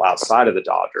baseball outside of the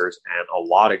Dodgers and a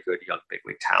lot of good young big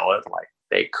league talent. Like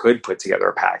they could put together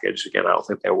a package. Again, I don't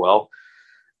think they will.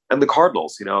 And the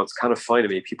Cardinals, it's kind of funny to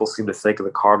me. People seem to think of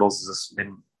the Cardinals as this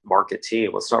mid-market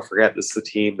team. Let's not forget, this is the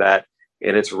team that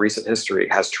in its recent history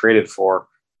has traded for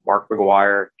Mark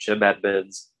McGuire, Jim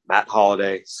Edmonds, Matt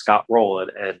Holliday, Scott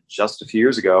Rowland, and just a few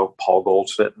years ago, Paul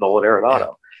Goldschmidt and Nolan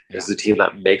Arenado. This is a team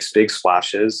that makes big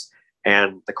splashes.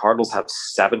 And the Cardinals have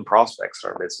 7 prospects in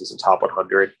our midseason top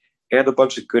 100 and a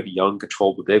bunch of good young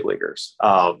controlled the big leaguers.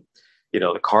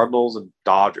 The Cardinals and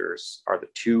Dodgers are the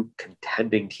 2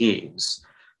 contending teams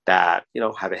that,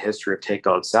 have a history of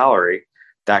taking on salary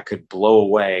that could blow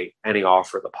away any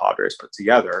offer the Padres put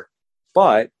together.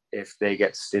 But if they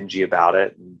get stingy about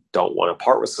it and don't want to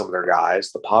part with some of their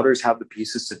guys, the Padres have the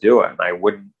pieces to do it. And I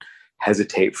wouldn't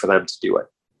hesitate for them to do it.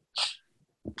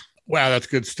 Wow, that's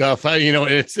good stuff.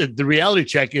 It's the reality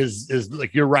check is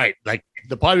like, you're right. Like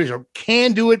the Padres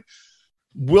can do it.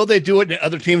 Will they do it? And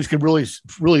other teams could really,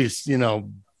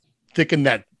 thicken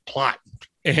that plot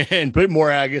and put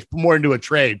more into a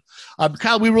trade.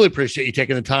 Kyle, we really appreciate you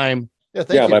taking the time. Yeah,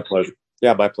 thank you. My pleasure.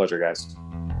 Yeah, my pleasure, guys.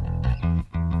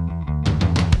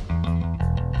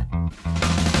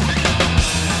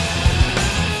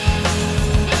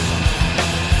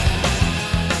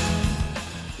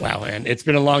 Wow, and it's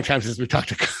been a long time since we talked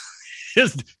to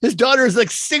his daughter is like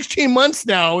 16 months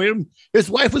now. His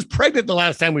wife was pregnant the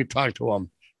last time we talked to him.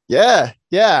 Yeah.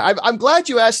 I'm glad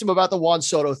you asked him about the Juan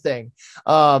Soto thing.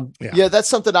 That's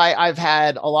something I've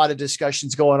had a lot of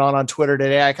discussions going on Twitter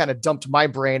today. I kind of dumped my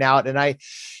brain out, and I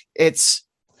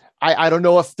don't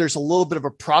know if there's a little bit of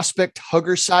a prospect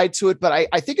hugger side to it, but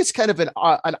I think it's kind of an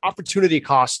opportunity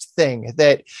cost thing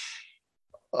that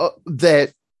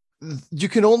you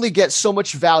can only get so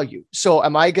much value. So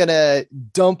am I going to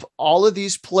dump all of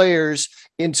these players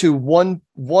into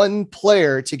one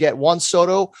player to get Juan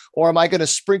Soto, or am I going to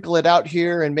sprinkle it out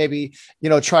here and maybe,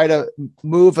 try to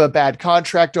move a bad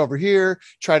contract over here,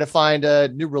 try to find a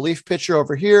new relief pitcher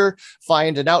over here,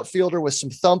 find an outfielder with some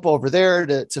thump over there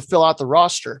to fill out the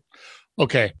roster?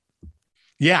 Okay.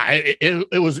 Yeah,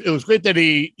 it was great that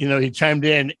he chimed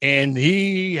in, and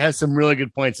he has some really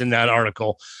good points in that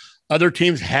article. Other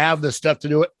teams have the stuff to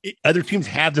do it. Other teams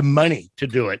have the money to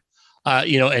do it,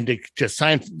 and to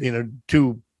sign,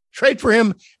 to trade for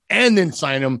him and then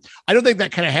sign him. I don't think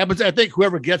that kind of happens. I think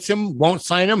whoever gets him won't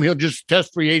sign him. He'll just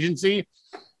test free agency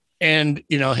and,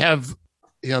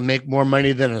 make more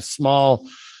money than a small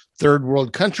third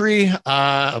world country.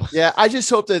 I just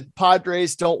hope that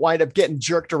Padres don't wind up getting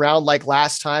jerked around like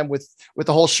last time with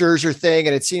the whole Scherzer thing.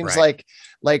 And it seems like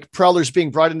Preller's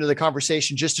being brought into the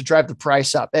conversation just to drive the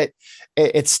price up.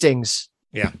 It stings.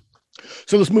 Yeah.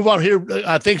 So let's move on here.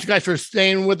 Thanks guys for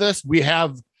staying with us. We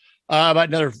have about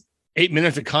another 8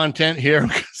 minutes of content here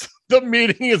because the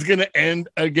meeting is going to end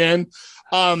again.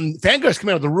 Fangraphs came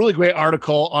out with a really great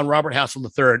article on Robert Hassell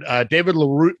III. David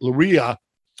Luria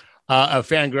of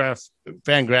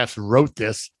Fangraphs wrote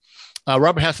this.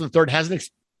 Robert Hassell III hasn't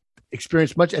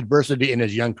experienced much adversity in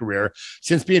his young career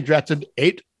since being drafted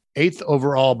eighth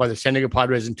overall by the San Diego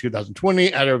Padres in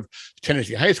 2020 out of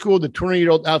Tennessee High School. The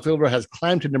 20-year-old outfielder has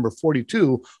climbed to number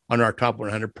 42 on our top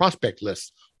 100 prospect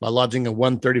list while lodging a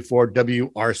 134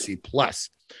 WRC plus.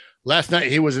 Last night,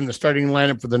 he was in the starting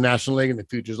lineup for the National League in the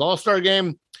Futures All-Star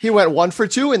game. He went 1 for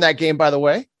 2 in that game, by the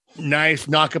way. Nice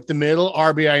knock up the middle,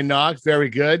 RBI knock, very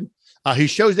good. He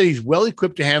shows that he's well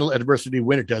equipped to handle adversity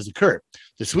when it does occur.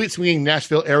 The sweet swinging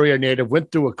Nashville area native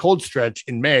went through a cold stretch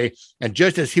in May, and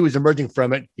just as he was emerging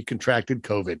from it, he contracted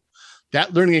COVID.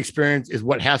 That learning experience is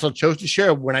what Hassell chose to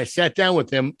share when I sat down with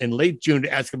him in late June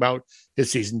to ask about his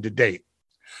season to date.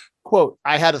 Quote,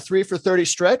 I had a 3 for 30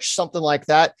 stretch, something like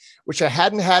that, which I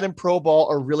hadn't had in pro ball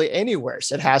or really anywhere,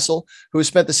 said Hassell, who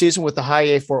spent the season with the High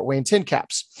A Fort Wayne Tin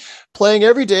Caps. Playing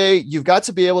every day, you've got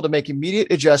to be able to make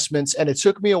immediate adjustments, and it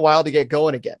took me a while to get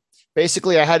going again.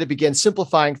 Basically, I had to begin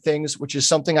simplifying things, which is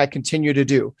something I continue to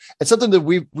do. It's something that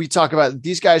we talk about.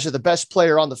 These guys are the best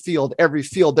player on the field, every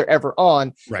field they're ever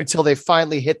on, until they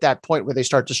finally hit that point where they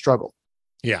start to struggle.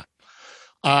 Yeah.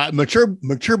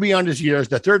 Mature beyond his years,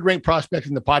 the third-ranked prospect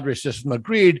in the Padres system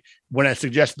agreed when I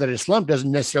suggested that his slump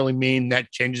doesn't necessarily mean that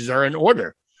changes are in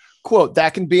order. Quote,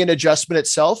 that can be an adjustment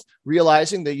itself,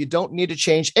 realizing that you don't need to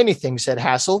change anything, said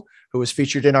Hassell, who was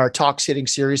featured in our Talks Hitting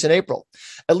series in April.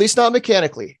 At least not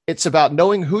mechanically. It's about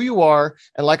knowing who you are.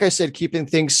 And like I said, keeping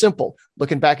things simple.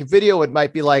 Looking back at video, it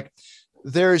might be like,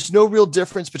 there's no real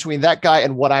difference between that guy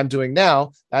and what I'm doing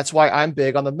now. That's why I'm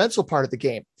big on the mental part of the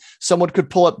game. Someone could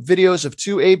pull up videos of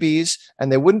 2 ABs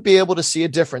and they wouldn't be able to see a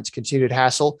difference, continued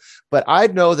Hassell. But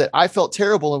I'd know that I felt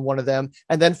terrible in one of them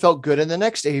and then felt good in the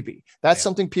next AB. That's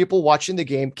something people watching the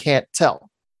game can't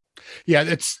tell. Yeah,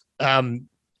 that's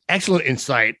excellent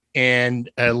insight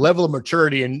and a level of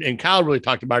maturity. And Kyle really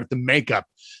talked about it, the makeup,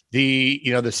 the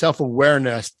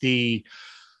self-awareness, the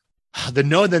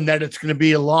knowing that it's going to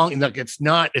be a long, like it's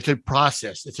a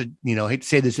process. It's I hate to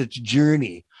say this, it's a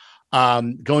journey.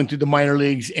 going through the minor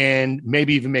leagues and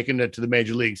maybe even making it to the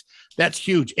major leagues. That's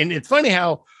huge. And it's funny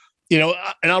how, and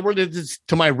I'll run this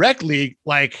to my rec league,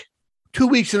 like 2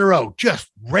 weeks in a row, just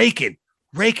raking.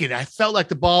 I felt like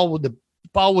the ball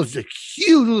was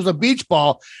huge. It was a beach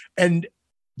ball. And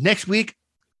next week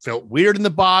felt weird in the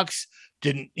box.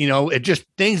 It just,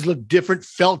 things looked different,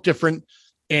 felt different.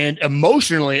 And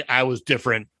emotionally, I was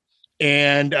different.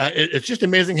 And it's just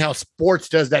amazing how sports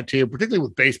does that to you, particularly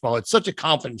with baseball. It's such a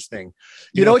confidence thing.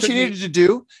 You know what you needed to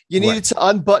do? You needed to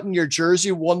unbutton your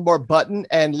jersey one more button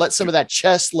and let some of that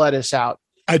chest lettuce out.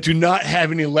 I do not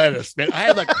have any lettuce, man. I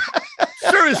have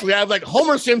seriously, I have like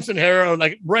Homer Simpson hair on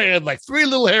like red, like 3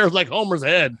 little hairs like Homer's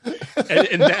head.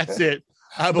 And that's it.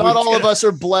 Not all of us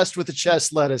are blessed with the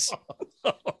chest lettuce.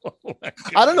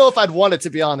 I don't know if I'd want it, to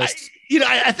be honest.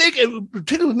 I think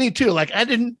particularly with me too. Like I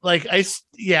didn't like,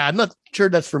 I'm not sure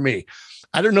that's for me.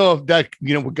 I don't know if that,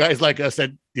 with guys like us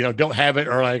that, don't have it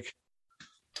or like,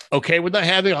 okay with not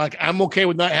having, like, I'm okay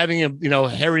with not having a,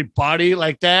 hairy body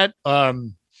like that.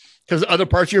 Because other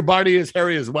parts of your body is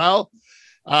hairy as well.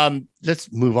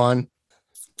 Let's move on.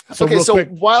 So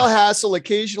while Hassel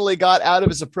occasionally got out of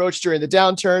his approach during the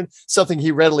downturn, something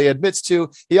he readily admits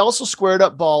to, he also squared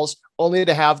up balls only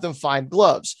to have them find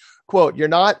gloves. Quote, "You're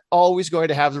not always going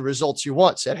to have the results you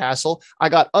want," said Hassel. "I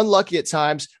got unlucky at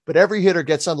times, but every hitter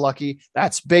gets unlucky.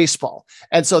 That's baseball."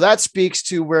 And so that speaks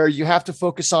to where you have to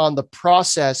focus on the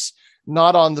process,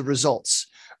 not on the results.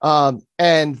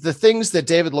 And the things that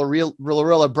David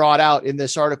Laurilla brought out in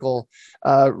this article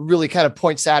really kind of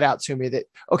points that out to me that,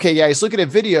 okay, yeah, he's looking at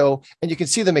video and you can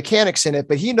see the mechanics in it,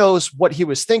 but he knows what he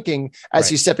was thinking as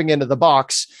he's stepping into the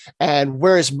box and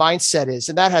where his mindset is.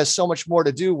 And that has so much more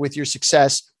to do with your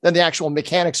success than the actual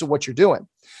mechanics of what you're doing.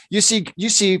 You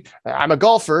see, I'm a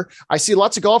golfer. I see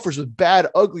lots of golfers with bad,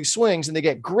 ugly swings and they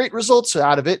get great results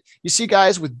out of it. You see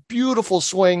guys with beautiful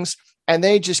swings and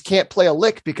they just can't play a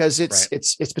lick because it's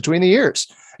between the ears.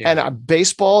 Yeah. And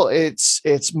baseball,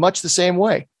 it's much the same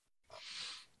way.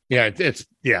 Yeah,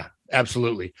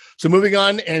 absolutely. So moving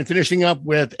on and finishing up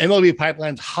with MLB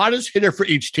Pipeline's hottest hitter for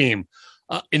each team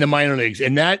in the minor leagues,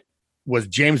 and that was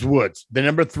James Woods, the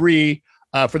number 3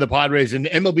 for the Padres and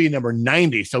MLB number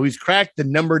 90. So he's cracked the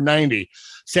number 90.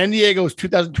 San Diego's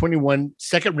 2021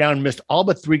 second round missed all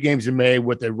but 3 games in May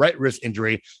with a right wrist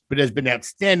injury, but has been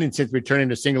outstanding since returning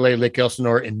to Single-A Lake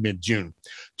Elsinore in mid-June.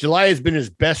 July has been his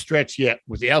best stretch yet,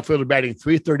 with the outfielder batting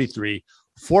 .333,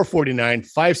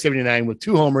 .449, .579 with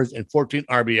 2 homers and 14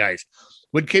 RBIs.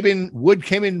 Wood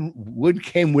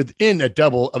came within a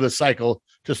double of the cycle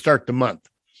to start the month.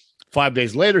 5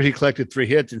 days later, he collected 3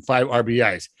 hits and 5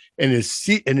 RBIs. In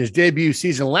his debut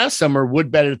season last summer,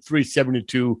 Wood batted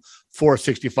 .372,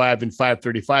 .465, and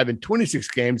 .535 in 26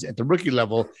 games at the rookie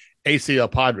level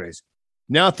ACL Padres.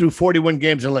 Now through 41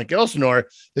 games in Lake Elsinore,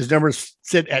 his numbers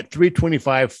sit at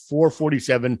 .325,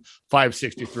 .447,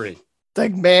 .563. The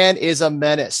man is a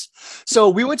menace. So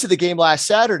we went to the game last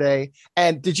Saturday,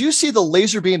 and did you see the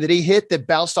laser beam that he hit that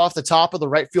bounced off the top of the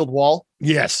right field wall?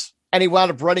 Yes. And he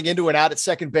wound up running into and out at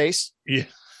second base? Yeah.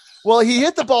 Well, he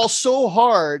hit the ball so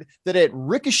hard that it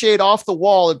ricocheted off the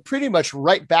wall and pretty much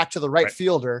right back to the right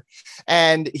fielder.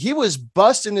 And he was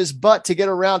busting his butt to get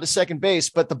around to second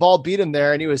base, but the ball beat him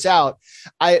there and he was out.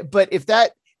 But if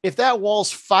that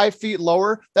wall's 5 feet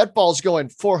lower, that ball's going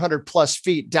 400 plus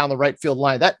feet down the right field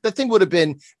line. That thing would have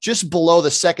been just below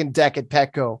the second deck at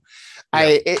Petco.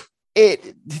 Yeah.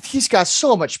 He's got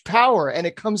so much power and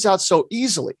it comes out so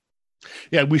easily.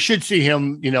 Yeah, we should see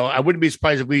him. I wouldn't be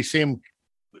surprised if we see him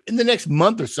in the next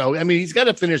month or so. I mean, he's got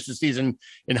to finish the season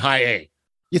in high A.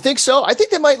 You think so? I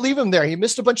think they might leave him there. He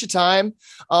missed a bunch of time.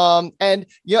 And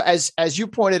as you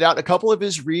pointed out, a couple of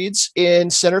his reads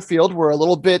in center field were a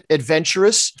little bit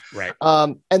adventurous. Right.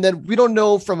 And then we don't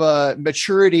know from a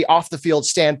maturity off the field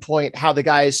standpoint how the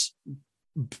guy's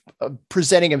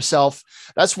presenting himself.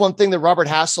 That's one thing that Robert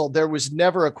Hassel, there was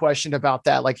never a question about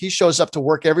that. Like, he shows up to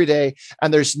work every day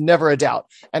and there's never a doubt.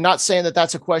 And not saying that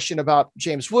that's a question about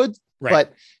James Wood,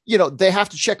 but they have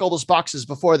to check all those boxes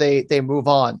before they move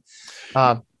on.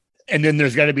 And then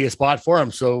there's got to be a spot for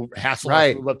him. So Hassel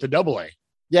has to move up to AA.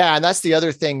 Yeah. And that's the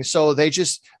other thing. So they've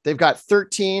got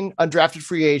 13 undrafted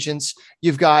free agents.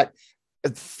 You've got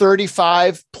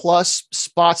 35 plus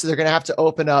spots that they're going to have to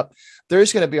open up.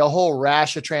 There's going to be a whole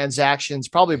rash of transactions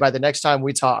probably by the next time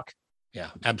we talk. Yeah,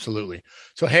 absolutely.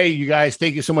 So, hey, you guys,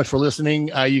 thank you so much for listening.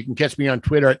 You can catch me on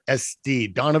Twitter at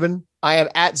SD Donovan. I am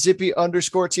at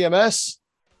Zippy_TMS.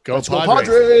 Go Let's Padres. Go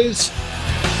Padres.